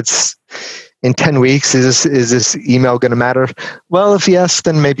something that's in 10 weeks, is this email going to matter? Well, if yes,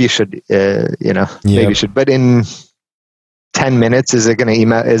 then maybe you should, maybe you should, but in 10 minutes, is it going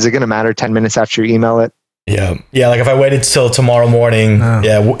to matter 10 minutes after you email it? Yeah. Like if I waited till tomorrow morning,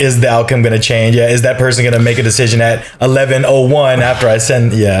 is the outcome going to change? Is that person going to make a decision at 11:01 after I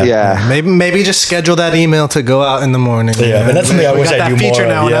send? Maybe just schedule that email to go out in the morning. But that's something I wish I do more. Feature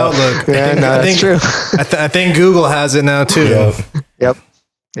now in Outlook. That's true. I think Google has it now too. Yep.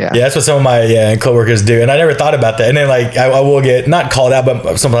 Yeah, that's what some of my coworkers do, and I never thought about that. And then like I will get not called out,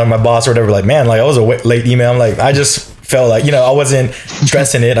 but sometimes my boss or whatever, like, man, like I was a late email. I'm like, I just felt like I wasn't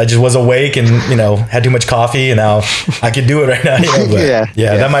stressing it. I just was awake and had too much coffee, and now I could do it right now. But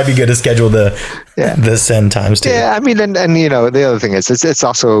that might be good to schedule the send times too. Yeah, I mean, and the other thing is it's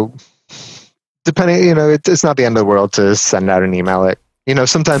also depending. It's not the end of the world to send out an email.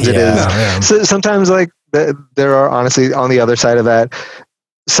 Sometimes it is. Yeah. So sometimes like there are honestly on the other side of that.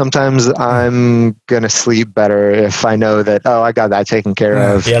 Sometimes I'm going to sleep better if I know that, I got that taken care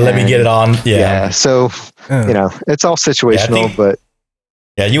of. Yeah, let me get it on. Yeah. So, it's all situational, but.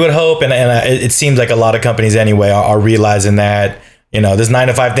 Yeah, you would hope. And it seems like a lot of companies anyway are realizing that, this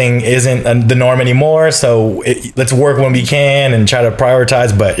 9-to-5 thing isn't the norm anymore. So let's work when we can and try to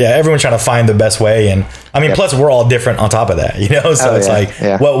prioritize. But everyone's trying to find the best way. And I mean, plus we're all different on top of that, So it's like,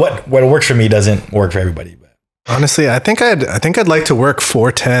 what works for me doesn't work for everybody. Honestly, I think I'd like to work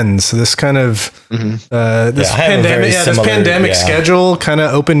 4/10s. So this kind of this pandemic schedule kind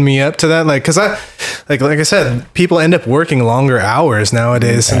of opened me up to that. Like, because like I said, people end up working longer hours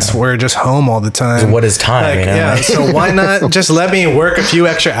nowadays since we're just home all the time. So what is time? So why not just let me work a few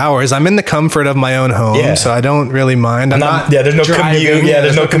extra hours? I'm in the comfort of my own home, so I don't really mind. There's no commute.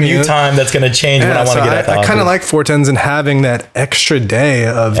 There's no commute time that's going to change when I want to get out. I kind of like 4/10s and having that extra day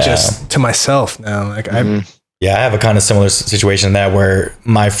of just to myself now. Like I have a kind of similar situation in that where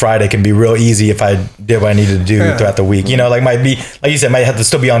my Friday can be real easy if I did what I needed to do throughout the week. Like might be, like you said, might have to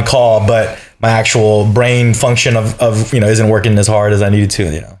still be on call, but my actual brain function of isn't working as hard as I needed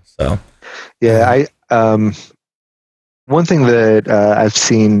to. So one thing that I've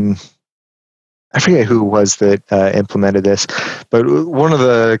seen, I forget who it was that implemented this, but one of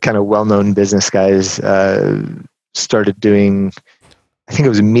the kind of well-known business guys started doing, I think it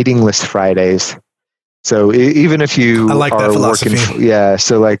was meetingless Fridays. So even if you are working,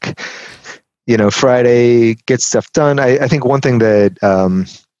 so like, Friday, get stuff done. I think one thing that,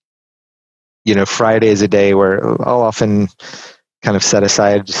 Friday is a day where I'll often kind of set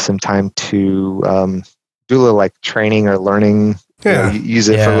aside some time to do a little like training or learning, use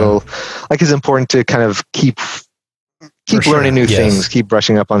it for a little, like it's important to kind of keep learning new things, keep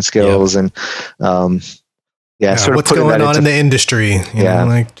brushing up on skills and, sort of what's going on in the industry,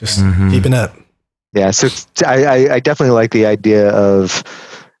 like just keeping up. Yeah, so I definitely like the idea of,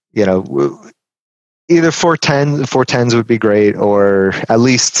 either 4/10s would be great, or at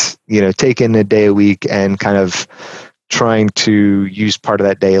least, taking a day a week and kind of trying to use part of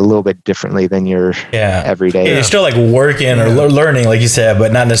that day a little bit differently than your everyday. Yeah, you're still like working or learning, like you said,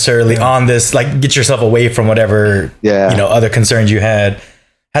 but not necessarily on this, like get yourself away from whatever, other concerns you had.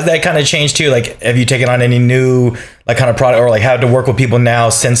 Has that kind of changed too? Like, have you taken on any new like kind of product or like had to work with people now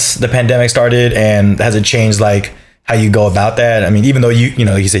since the pandemic started? And has it changed like how you go about that? I mean, even though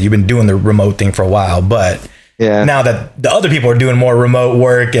you said you've been doing the remote thing for a while, but now that the other people are doing more remote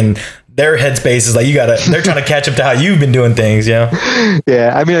work and their headspace is like, they're trying to catch up to how you've been doing things, you know?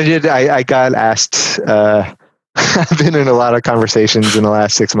 Yeah. I mean, I got asked, I've been in a lot of conversations in the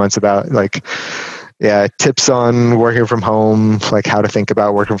last 6 months about like, tips on working from home, like how to think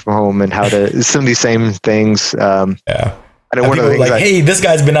about working from home and how to, some of these same things. And one of the things like, hey, this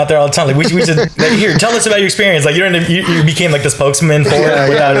guy's been out there all the time. Like, we should like, here, tell us about your experience. Like, you became like the spokesman for it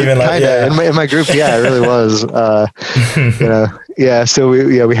without even like, in my group. Yeah, it really was. So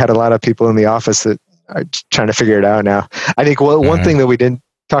we had a lot of people in the office that are trying to figure it out now. I think one thing that we didn't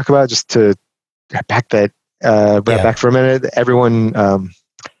talk about, just to back for a minute, everyone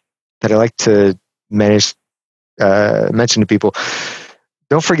that I like to mention to people,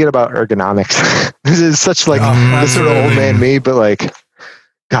 don't forget about ergonomics. This is such like this sort of old man me, but like,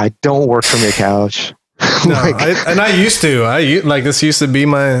 God, don't work from your couch. No, I used to. This used to be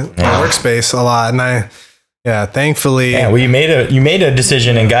my workspace a lot, and thankfully. Yeah, well, you made a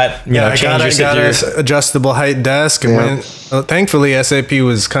decision and got I got an adjustable height desk, and thankfully SAP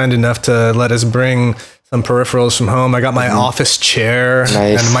was kind enough to let us bring some peripherals from home. I got my office chair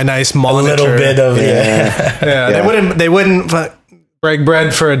and my nice monitor. A little bit of They wouldn't break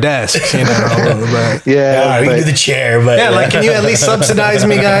bread for a desk, you know. But, we can do the chair, but can you at least subsidize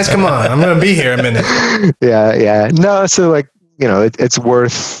me, guys? Come on, I'm gonna be here a minute. No, so like, you know, it's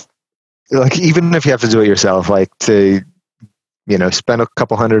worth, like, even if you have to do it yourself, like to, you know, spend a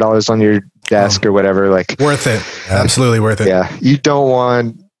couple $100 on your desk or whatever, like worth it. Absolutely worth it. Yeah, you don't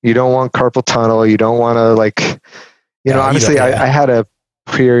want carpal tunnel. You don't want to, like, you know, honestly, I had a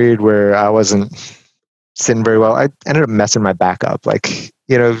period where I wasn't sitting very well. I ended up messing my back up, like,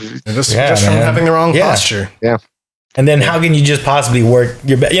 you know, just from having the wrong posture. Yeah. And then how can you just possibly work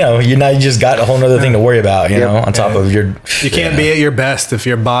your best? You know, you just got a whole nother thing to worry about, you know, on top of your... You can't be at your best if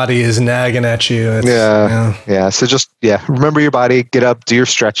your body is nagging at you. So just, remember your body, get up, do your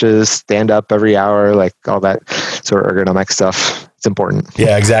stretches, stand up every hour, like all that sort of ergonomic stuff. It's important.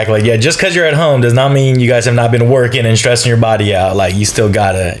 Yeah, exactly. Yeah, just because you're at home does not mean you guys have not been working and stressing your body out. Like, you still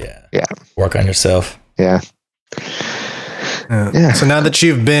gotta work on yourself. Yeah. So now that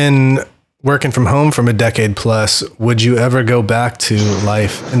you've been working from home from a decade plus, would you ever go back to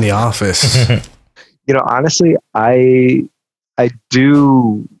life in the office? You know, honestly, I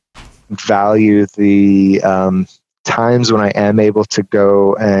do value the times when I am able to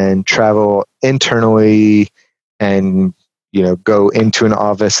go and travel internally and, you know, go into an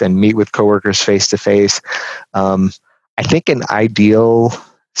office and meet with coworkers face to face. I think an ideal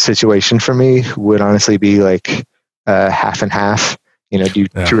situation for me would honestly be like half and half. You know, do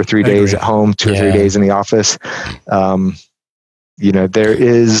 2 or 3 days at home, 2 or 3 days in the office. You know, there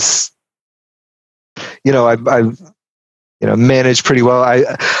is, you know, I've you know, managed pretty well.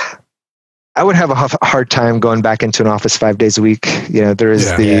 I would have a hard time going back into an office 5 days a week. You know, there is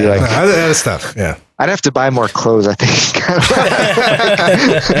like that stuff. Yeah. I'd have to buy more clothes, I think.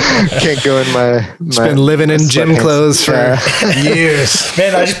 Can't go in my been living in gym clothes for years.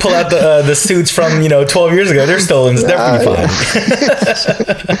 Man, I just pull out the suits from, you know, 12 years ago. They're still in. They're pretty fine.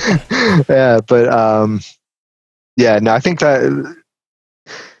 No, I think that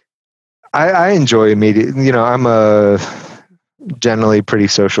I enjoy media. You know, I'm generally pretty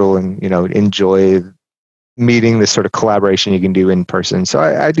social and, you know, enjoy meeting, this sort of collaboration you can do in person. So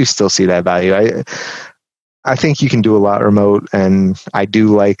I do still see that value. I think you can do a lot remote, and I do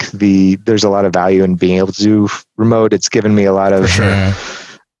like there's a lot of value in being able to do remote. It's given me a lot of,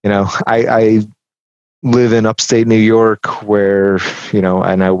 you know, I live in upstate New York where, you know,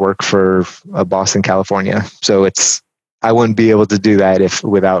 and I work for a boss in California. So I wouldn't be able to do that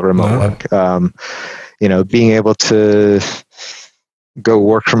without remote work. You know, being able to go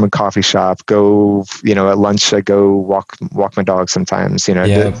work from a coffee shop, go, you know, at lunch, I go walk my dog sometimes, you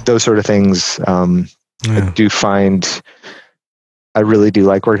know, those sort of things. I do find I really do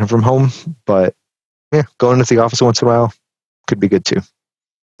like working from home, but going into the office once in a while could be good too.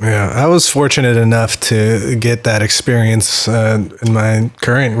 Yeah, I was fortunate enough to get that experience in my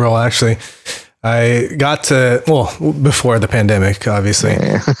current role, actually. I got to, before the pandemic, obviously,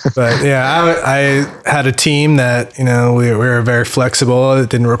 but I had a team that, you know, we were very flexible. It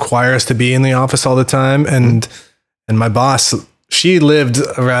didn't require us to be in the office all the time. And my boss, she lived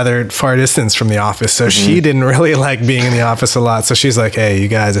a rather far distance from the office. So she didn't really like being in the office a lot. So she's like, hey, you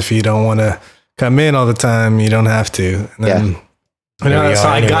guys, if you don't want to come in all the time, you don't have to. And then,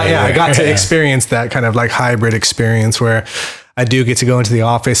 I got to experience that kind of like hybrid experience where I do get to go into the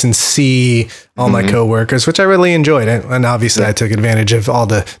office and see all my coworkers, which I really enjoyed it. And obviously I took advantage of all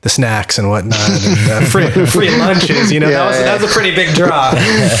the snacks and whatnot and free lunches, you know, that was a pretty big draw.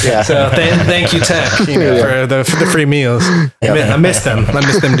 So thank you, Tech, you know, for the free meals. I miss them. I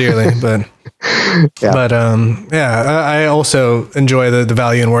miss them dearly, but I also enjoy the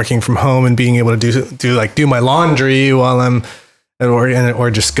value in working from home and being able to do my laundry while I'm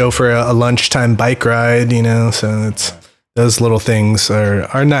or just go for a lunchtime bike ride, you know. So it's those little things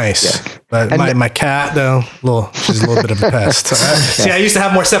are nice. But my cat though, she's a little bit of a pest. See, I used to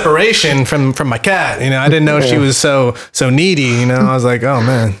have more separation from my cat, you know. I didn't know she was so needy, you know. I was like, oh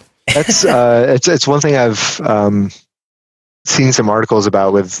man. That's it's one thing I've seen some articles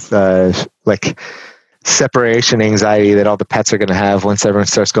about with like separation anxiety that all the pets are going to have once everyone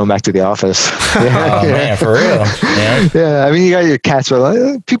starts going back to the office. Man, for real. Yeah. I mean, you got your cats, but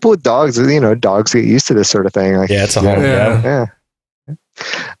like, people with dogs, you know, dogs get used to this sort of thing. Like, it's a whole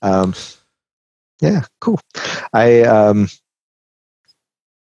cool. I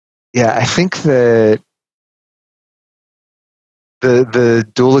think that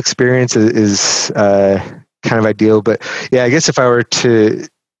the dual experience is kind of ideal, but I guess if I were to,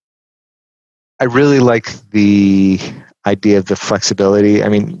 I really like the idea of the flexibility. I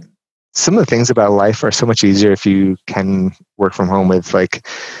mean, some of the things about life are so much easier if you can work from home with, like,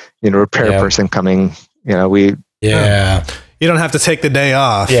 you know, repair person coming, you know, you don't have to take the day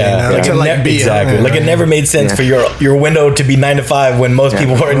off. Exactly. Like it never made sense for your window to be 9 to 5 when most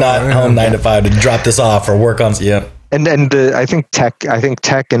people are not home 9 to 5 to drop this off or work on. And I think tech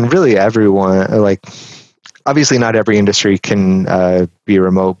and really everyone, like, obviously not every industry can be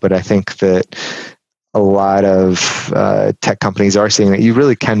remote, but I think that a lot of tech companies are seeing that you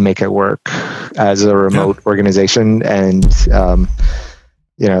really can make it work as a remote organization. And,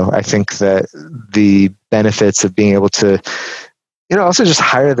 you know, I think that the benefits of being able to, you know, also just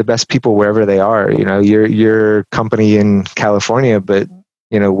hire the best people wherever they are. You know, your company in California, but,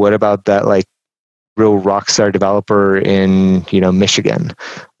 you know, what about that, like, real rock star developer in, you know, Michigan?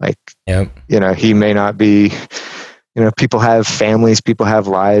 Like, you know, he may not be, you know, people have families, people have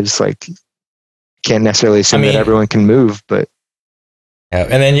lives, like, can't necessarily assume that everyone can move, but and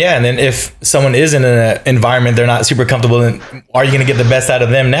then if someone is in an environment they're not super comfortable in, are you going to get the best out of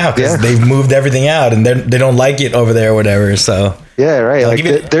them now? Because they've moved everything out and they don't like it over there or whatever. So like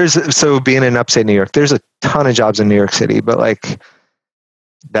so being in upstate New York, there's a ton of jobs in New York City, but like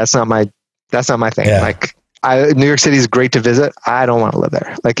that's not my thing. Like, New York City is great to visit. I don't want to live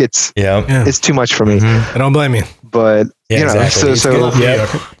there. Like, it's too much for me. I don't blame you. But you know, it's good.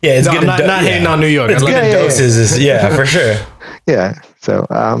 It's good. I'm not hating on New York. It's good doses. For sure. So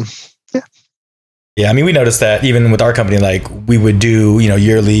I mean, we noticed that even with our company, like, we would do, you know,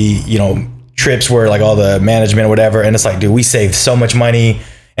 yearly, you know, trips where, like, all the management or whatever, and it's like, dude, we saved so much money.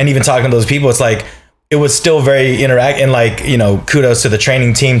 And even talking to those people, it's like, it was still very interactive, and, like, you know, kudos to the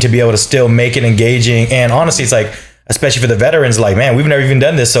training team to be able to still make it engaging. And honestly, it's like, especially for the veterans, like, man, we've never even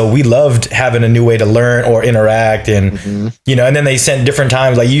done this, so we loved having a new way to learn or interact. And you know, and then they sent different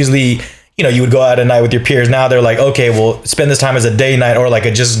times, like, usually, you know, you would go out at night with your peers. Now they're like, okay, well, spend this time as a day night, or like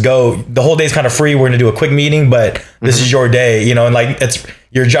just go, the whole day's kind of free, we're gonna do a quick meeting, but this is your day, you know, and like, it's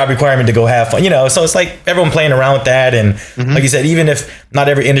your job requirement to go have fun, you know. So it's like everyone playing around with that. And like you said, even if not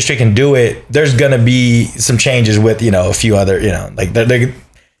every industry can do it, there's gonna be some changes with, you know, a few other, you know, like they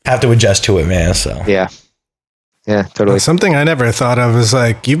have to adjust to it, man. So yeah, totally. Something I never thought of is,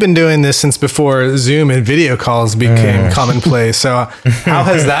 like, you've been doing this since before Zoom and video calls became commonplace. So how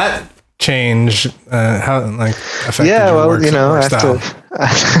has that changed? How, like, affected your work, you know,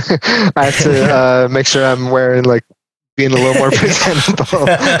 I have to make sure I'm wearing, like, being a little more presentable.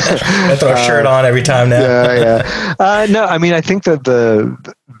 I throw a shirt on every time now. No, I mean, I think that the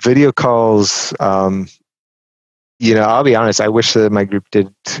video calls, you know, I'll be honest, I wish that my group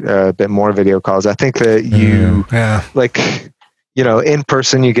did a bit more video calls. I think that you, like, you know, in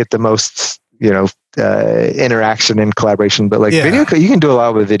person, you get the most, you know, interaction and collaboration, but like video, you can do a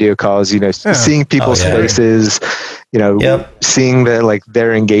lot with video calls, you know, seeing people's faces, you know, seeing that, like,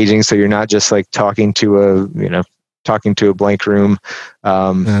 they're engaging. So you're not just, like, talking to a blank room.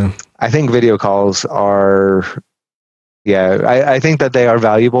 I think video calls are, I think that they are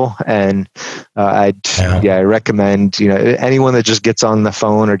valuable, and I recommend, you know, anyone that just gets on the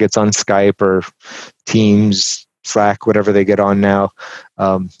phone or gets on Skype or Teams, Slack, whatever they get on now,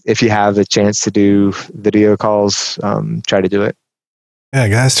 if you have the chance to do video calls, try to do it. Yeah,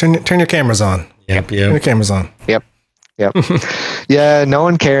 guys, turn your cameras on. Turn your cameras on. Yep. Yep. Yeah, no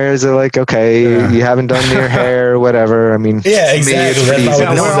one cares. They're like, okay, you haven't done your hair or whatever. I mean, yeah, exactly. That's not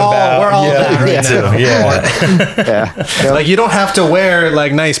what this is about. We're all that right now. Yeah. Like, you don't have to wear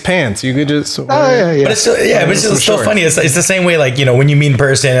like nice pants. You could just wear, But it's still, but it's still funny. It's the same way, like, you know, when you meet in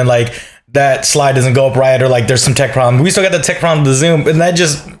person and like that slide doesn't go up right, or like there's some tech problem. We still got the tech problem with the Zoom, and that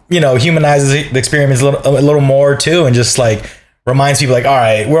just, you know, humanizes the experience a little more too, and just like reminds people like, all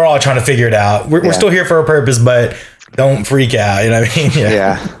right, we're all trying to figure it out. We're still here for a purpose, but don't freak out. You know what I mean?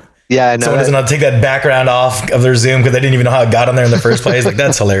 Yeah. No, someone doesn't know to take that background off of their Zoom because they didn't even know how it got on there in the first place. Like,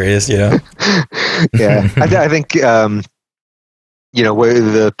 that's hilarious, you know? Yeah. I think, you know,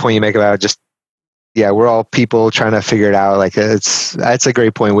 the point you make about just, we're all people trying to figure it out. Like, that's a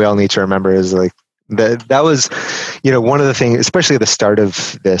great point. We all need to remember is like, that was, you know, one of the things, especially at the start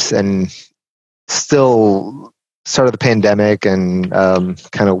of this and still start of the pandemic and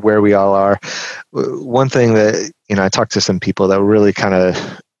kind of where we all are. One thing that, you know, I talked to some people that were really kind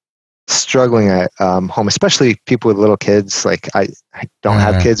of struggling at home, especially people with little kids. Like, I don't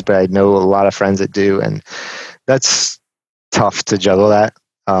have kids, but I know a lot of friends that do, and that's tough to juggle that.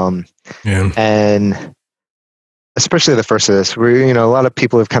 And especially the first of this, where, you know, a lot of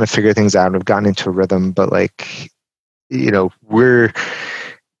people have kind of figured things out and have gotten into a rhythm, but like, you know, you're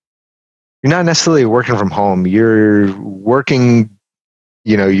not necessarily working from home. You're working,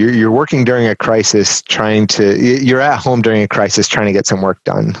 you know, you're working during a crisis, you're at home during a crisis, trying to get some work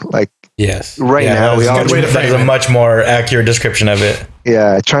done. Like, yes, right now, that is a much more accurate description of it.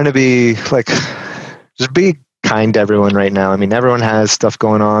 Yeah. Trying to be like, just be kind to everyone right now. I mean, everyone has stuff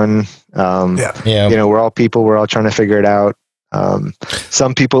going on. You know, we're all people, we're all trying to figure it out.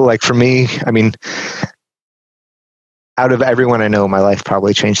 Some people, like for me, I mean, out of everyone I know, my life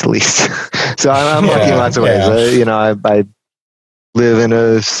probably changed the least. So I'm lucky in lots of ways. You know, I live in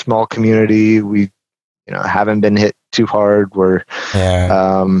a small community. We, you know, haven't been hit too hard. We're,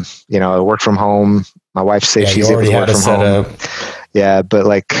 you know, I work from home. My wife says she's able to work from home. Yeah, but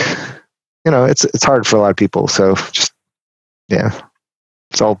like, you know, it's hard for a lot of people. So just,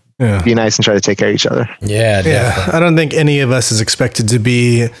 it's all be nice and try to take care of each other. Yeah, definitely. I don't think any of us is expected to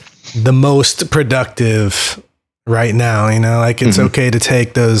be the most productive right now. You know, like, it's okay to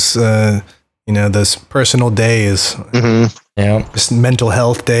take those, you know, those personal days, just mental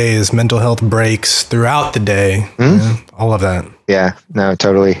health days, mental health breaks throughout the day, you know, all of that. Yeah, no,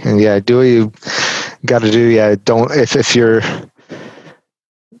 totally. And do what you got to do. Yeah. Don't, if you're,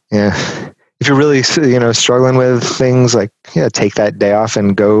 if you're really, you know, struggling with things, like, take that day off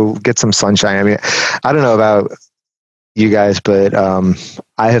and go get some sunshine. I mean, I don't know about you guys, but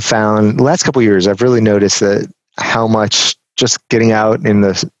I have found the last couple of years, I've really noticed that how much just getting out in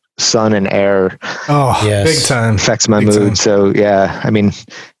the sun and air big time affects my mood. So I mean,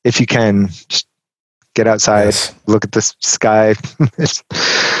 if you can, just get outside, look at the sky,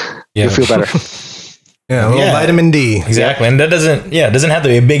 you'll feel better. A little vitamin D. Exactly. And that doesn't have to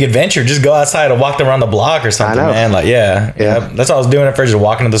be a big adventure. Just go outside and walk around the block or something, man. Like, that's what I was doing at first, just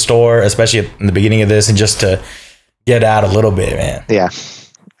walking to the store, especially in the beginning of this, and just to get out a little bit, man. Yeah.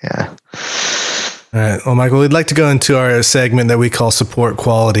 All right. Well, Michael, we'd like to go into our segment that we call Support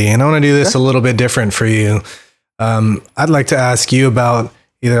Quality. And I want to do this a little bit different for you. I'd like to ask you about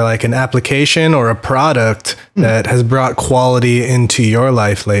either like an application or a product that has brought quality into your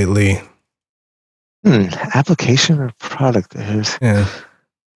life lately. Application or product? Let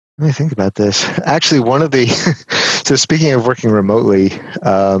me think about this. Actually, one of the, so speaking of working remotely,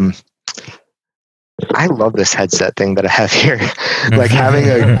 I love this headset thing that I have here. Like, having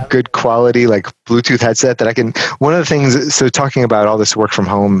a good quality, like, Bluetooth headset that I can, one of the things, so talking about all this work from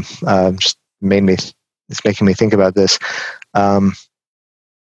home, just it's making me think about this.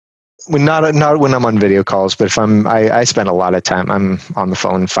 When not when I'm on video calls, but if I spend a lot of time, I'm on the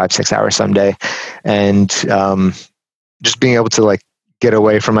phone 5-6 hours some day, and just being able to like get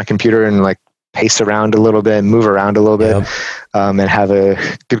away from my computer and like pace around a little bit, move around a little bit, and have a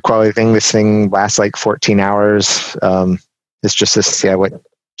good quality thing. This thing lasts like 14 hours. It's just this Jabra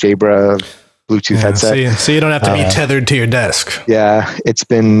Bluetooth headset. So you don't have to be tethered to your desk. Yeah, it's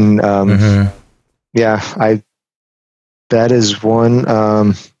been that is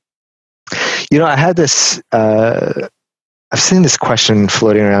one. You know, I had this, I've seen this question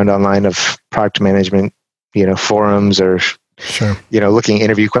floating around online of product management, you know, forums or, you know, looking at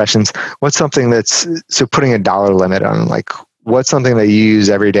interview questions. What's something that's, so putting a dollar limit on, like, what's something that you use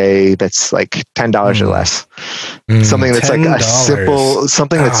every day that's like $10 or less? Something that's $10. Like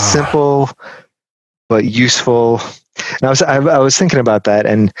something that's simple, but useful. And I was thinking about that.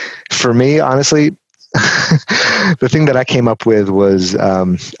 And for me, honestly, the thing that I came up with was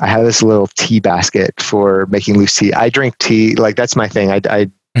I have this little tea basket for making loose tea. I drink tea, like that's my thing. I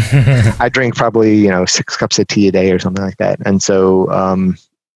I drink probably 6 cups of tea a day or something like that, and so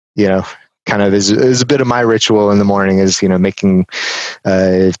kind of is a bit of my ritual in the morning is making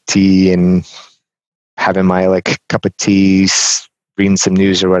tea and having my like cup of tea, reading some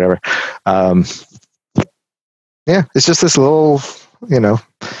news or whatever. Yeah, it's just this little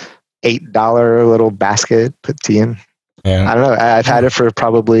 $8 little basket, put tea in. Yeah. I don't know. I've had it for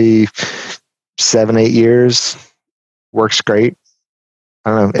probably 7-8 years. Works great. I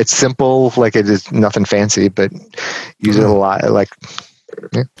don't know. It's simple, like it is nothing fancy, but use it a lot. Like,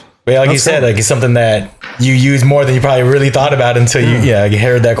 yeah. But like you said, like it's something that you use more than you probably really thought about until you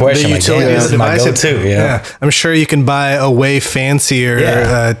heard that question. Like, utility this is my go-to. Yeah. I'm sure you can buy a way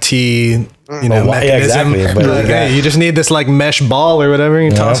fancier tea, mechanism. Exactly. But hey, you just need this like mesh ball or whatever.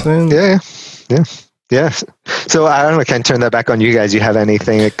 And you toss it in. Yeah. So I don't know. Can I turn that back on you guys? You have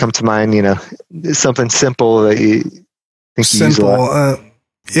anything that come to mind? Something simple that you think you use a lot?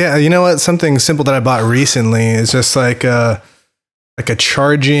 Yeah, you know what? Something simple that I bought recently is just like a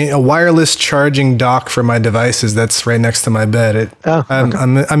wireless charging dock for my devices that's right next to my bed.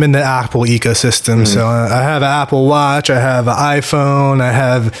 I'm in the Apple ecosystem, so I have an Apple Watch, I have an iPhone, I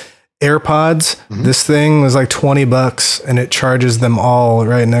have AirPods. This thing was like $20 and it charges them all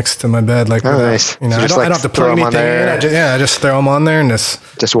right next to my bed. Like, nice. I don't have to plug anything in. I just throw them on there and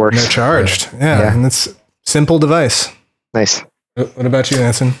just works. They're charged. Yeah. And it's simple device. Nice. What about you,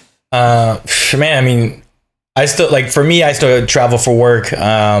 Anson? Man, I mean, I still travel for work,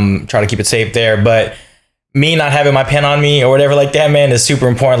 try to keep it safe there, but me not having my pen on me or whatever like that, man, is super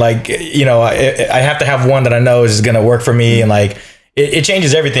important. Like, I have to have one that I know is going to work for me. And like, it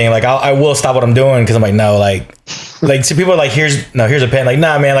changes everything. Like I will stop what I'm doing. Cause I'm like, no, like so people are like, here's a pen. Like,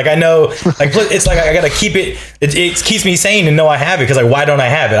 nah, man, like I know, like it's like, I got to keep it. It keeps me sane to know I have it. Cause like, why don't I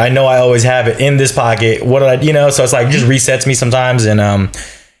have it? I know I always have it in this pocket. What did I, so it's like, just resets me sometimes. And,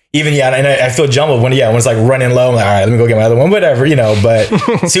 even, and I feel jumbled when it's like running low. I'm like, all right, let me go get my other one, whatever, but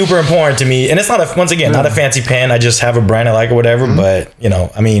super important to me. And it's not not a fancy pen. I just have a brand I like or whatever. But,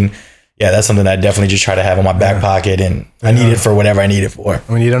 I mean, that's something that I definitely just try to have in my back pocket, and I need it for whatever I need it for.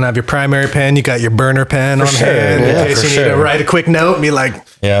 When you don't have your primary pen, you got your burner pen on hand in case you need to write a quick note and be like,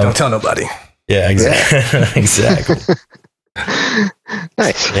 don't tell nobody. Yeah, exactly. Exactly.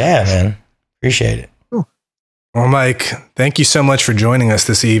 Nice. Yeah, man. Appreciate it. Well, Mike, thank you so much for joining us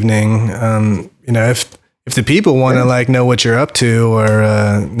this evening. If the people want to like know what you're up to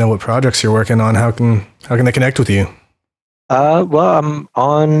or know what projects you're working on, how can they connect with you? Well, I'm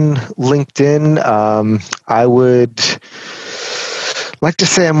on LinkedIn. I would like to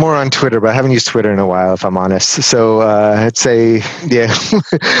say I'm more on Twitter, but I haven't used Twitter in a while, if I'm honest. So I'd say,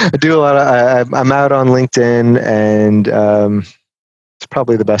 I do a lot of. I'm out on LinkedIn, and it's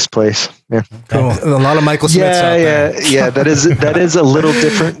probably the best place. Yeah, cool. A lot of Michael Smiths out there. Yeah. That is a little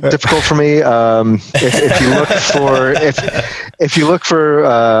difficult for me. If you look for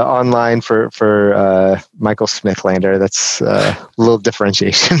online for Michael Smithlander, that's a little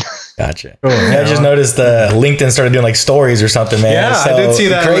differentiation. Gotcha. Cool. I just noticed LinkedIn started doing like stories or something, man. Yeah, so I did see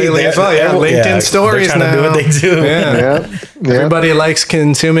that lately as well. Yeah, LinkedIn stories now. To do what they do. Yeah. Everybody likes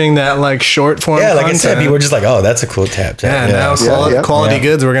consuming that like short form. Yeah, like content. I said, people were just like, oh, that's a cool tab. Now quality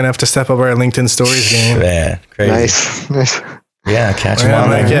goods. We're gonna have to step up our LinkedIn stories game. Yeah, crazy. Nice. Yeah, catch them on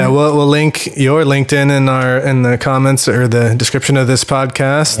there. Yeah, we'll link your LinkedIn in the comments or the description of this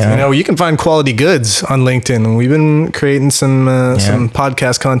podcast. Yeah. You can find Quality Goods on LinkedIn. We've been creating some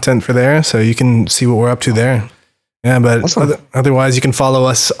podcast content for there, so you can see what we're up to there. Yeah, but awesome. Otherwise, you can follow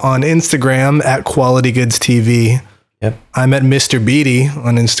us on Instagram at Quality Goods TV. Yep. I'm at Mr. Beatty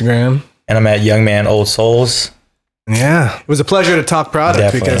on Instagram, and I'm at Young Man Old Souls. Yeah, it was a pleasure to talk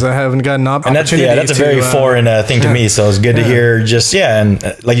product because I haven't gotten an opportunity. And that's a very foreign thing to me. So it's good to hear. And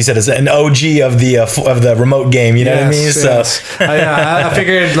like you said, it's an OG of the remote game. You know what I mean? Yes. So I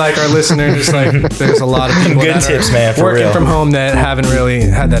figured like our listeners, like there's a lot of people good tips, man, for working real. from home that haven't really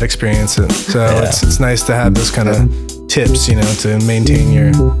had that experience. So it's nice to have those kind of tips, to maintain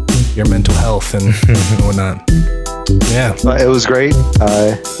your mental health and whatnot. Yeah, it was great.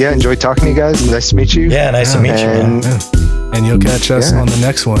 Enjoyed talking to you guys. Nice to meet you. Yeah, nice to meet you. Man. And you'll catch us on the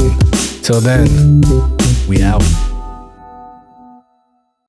next one. Till then, we out.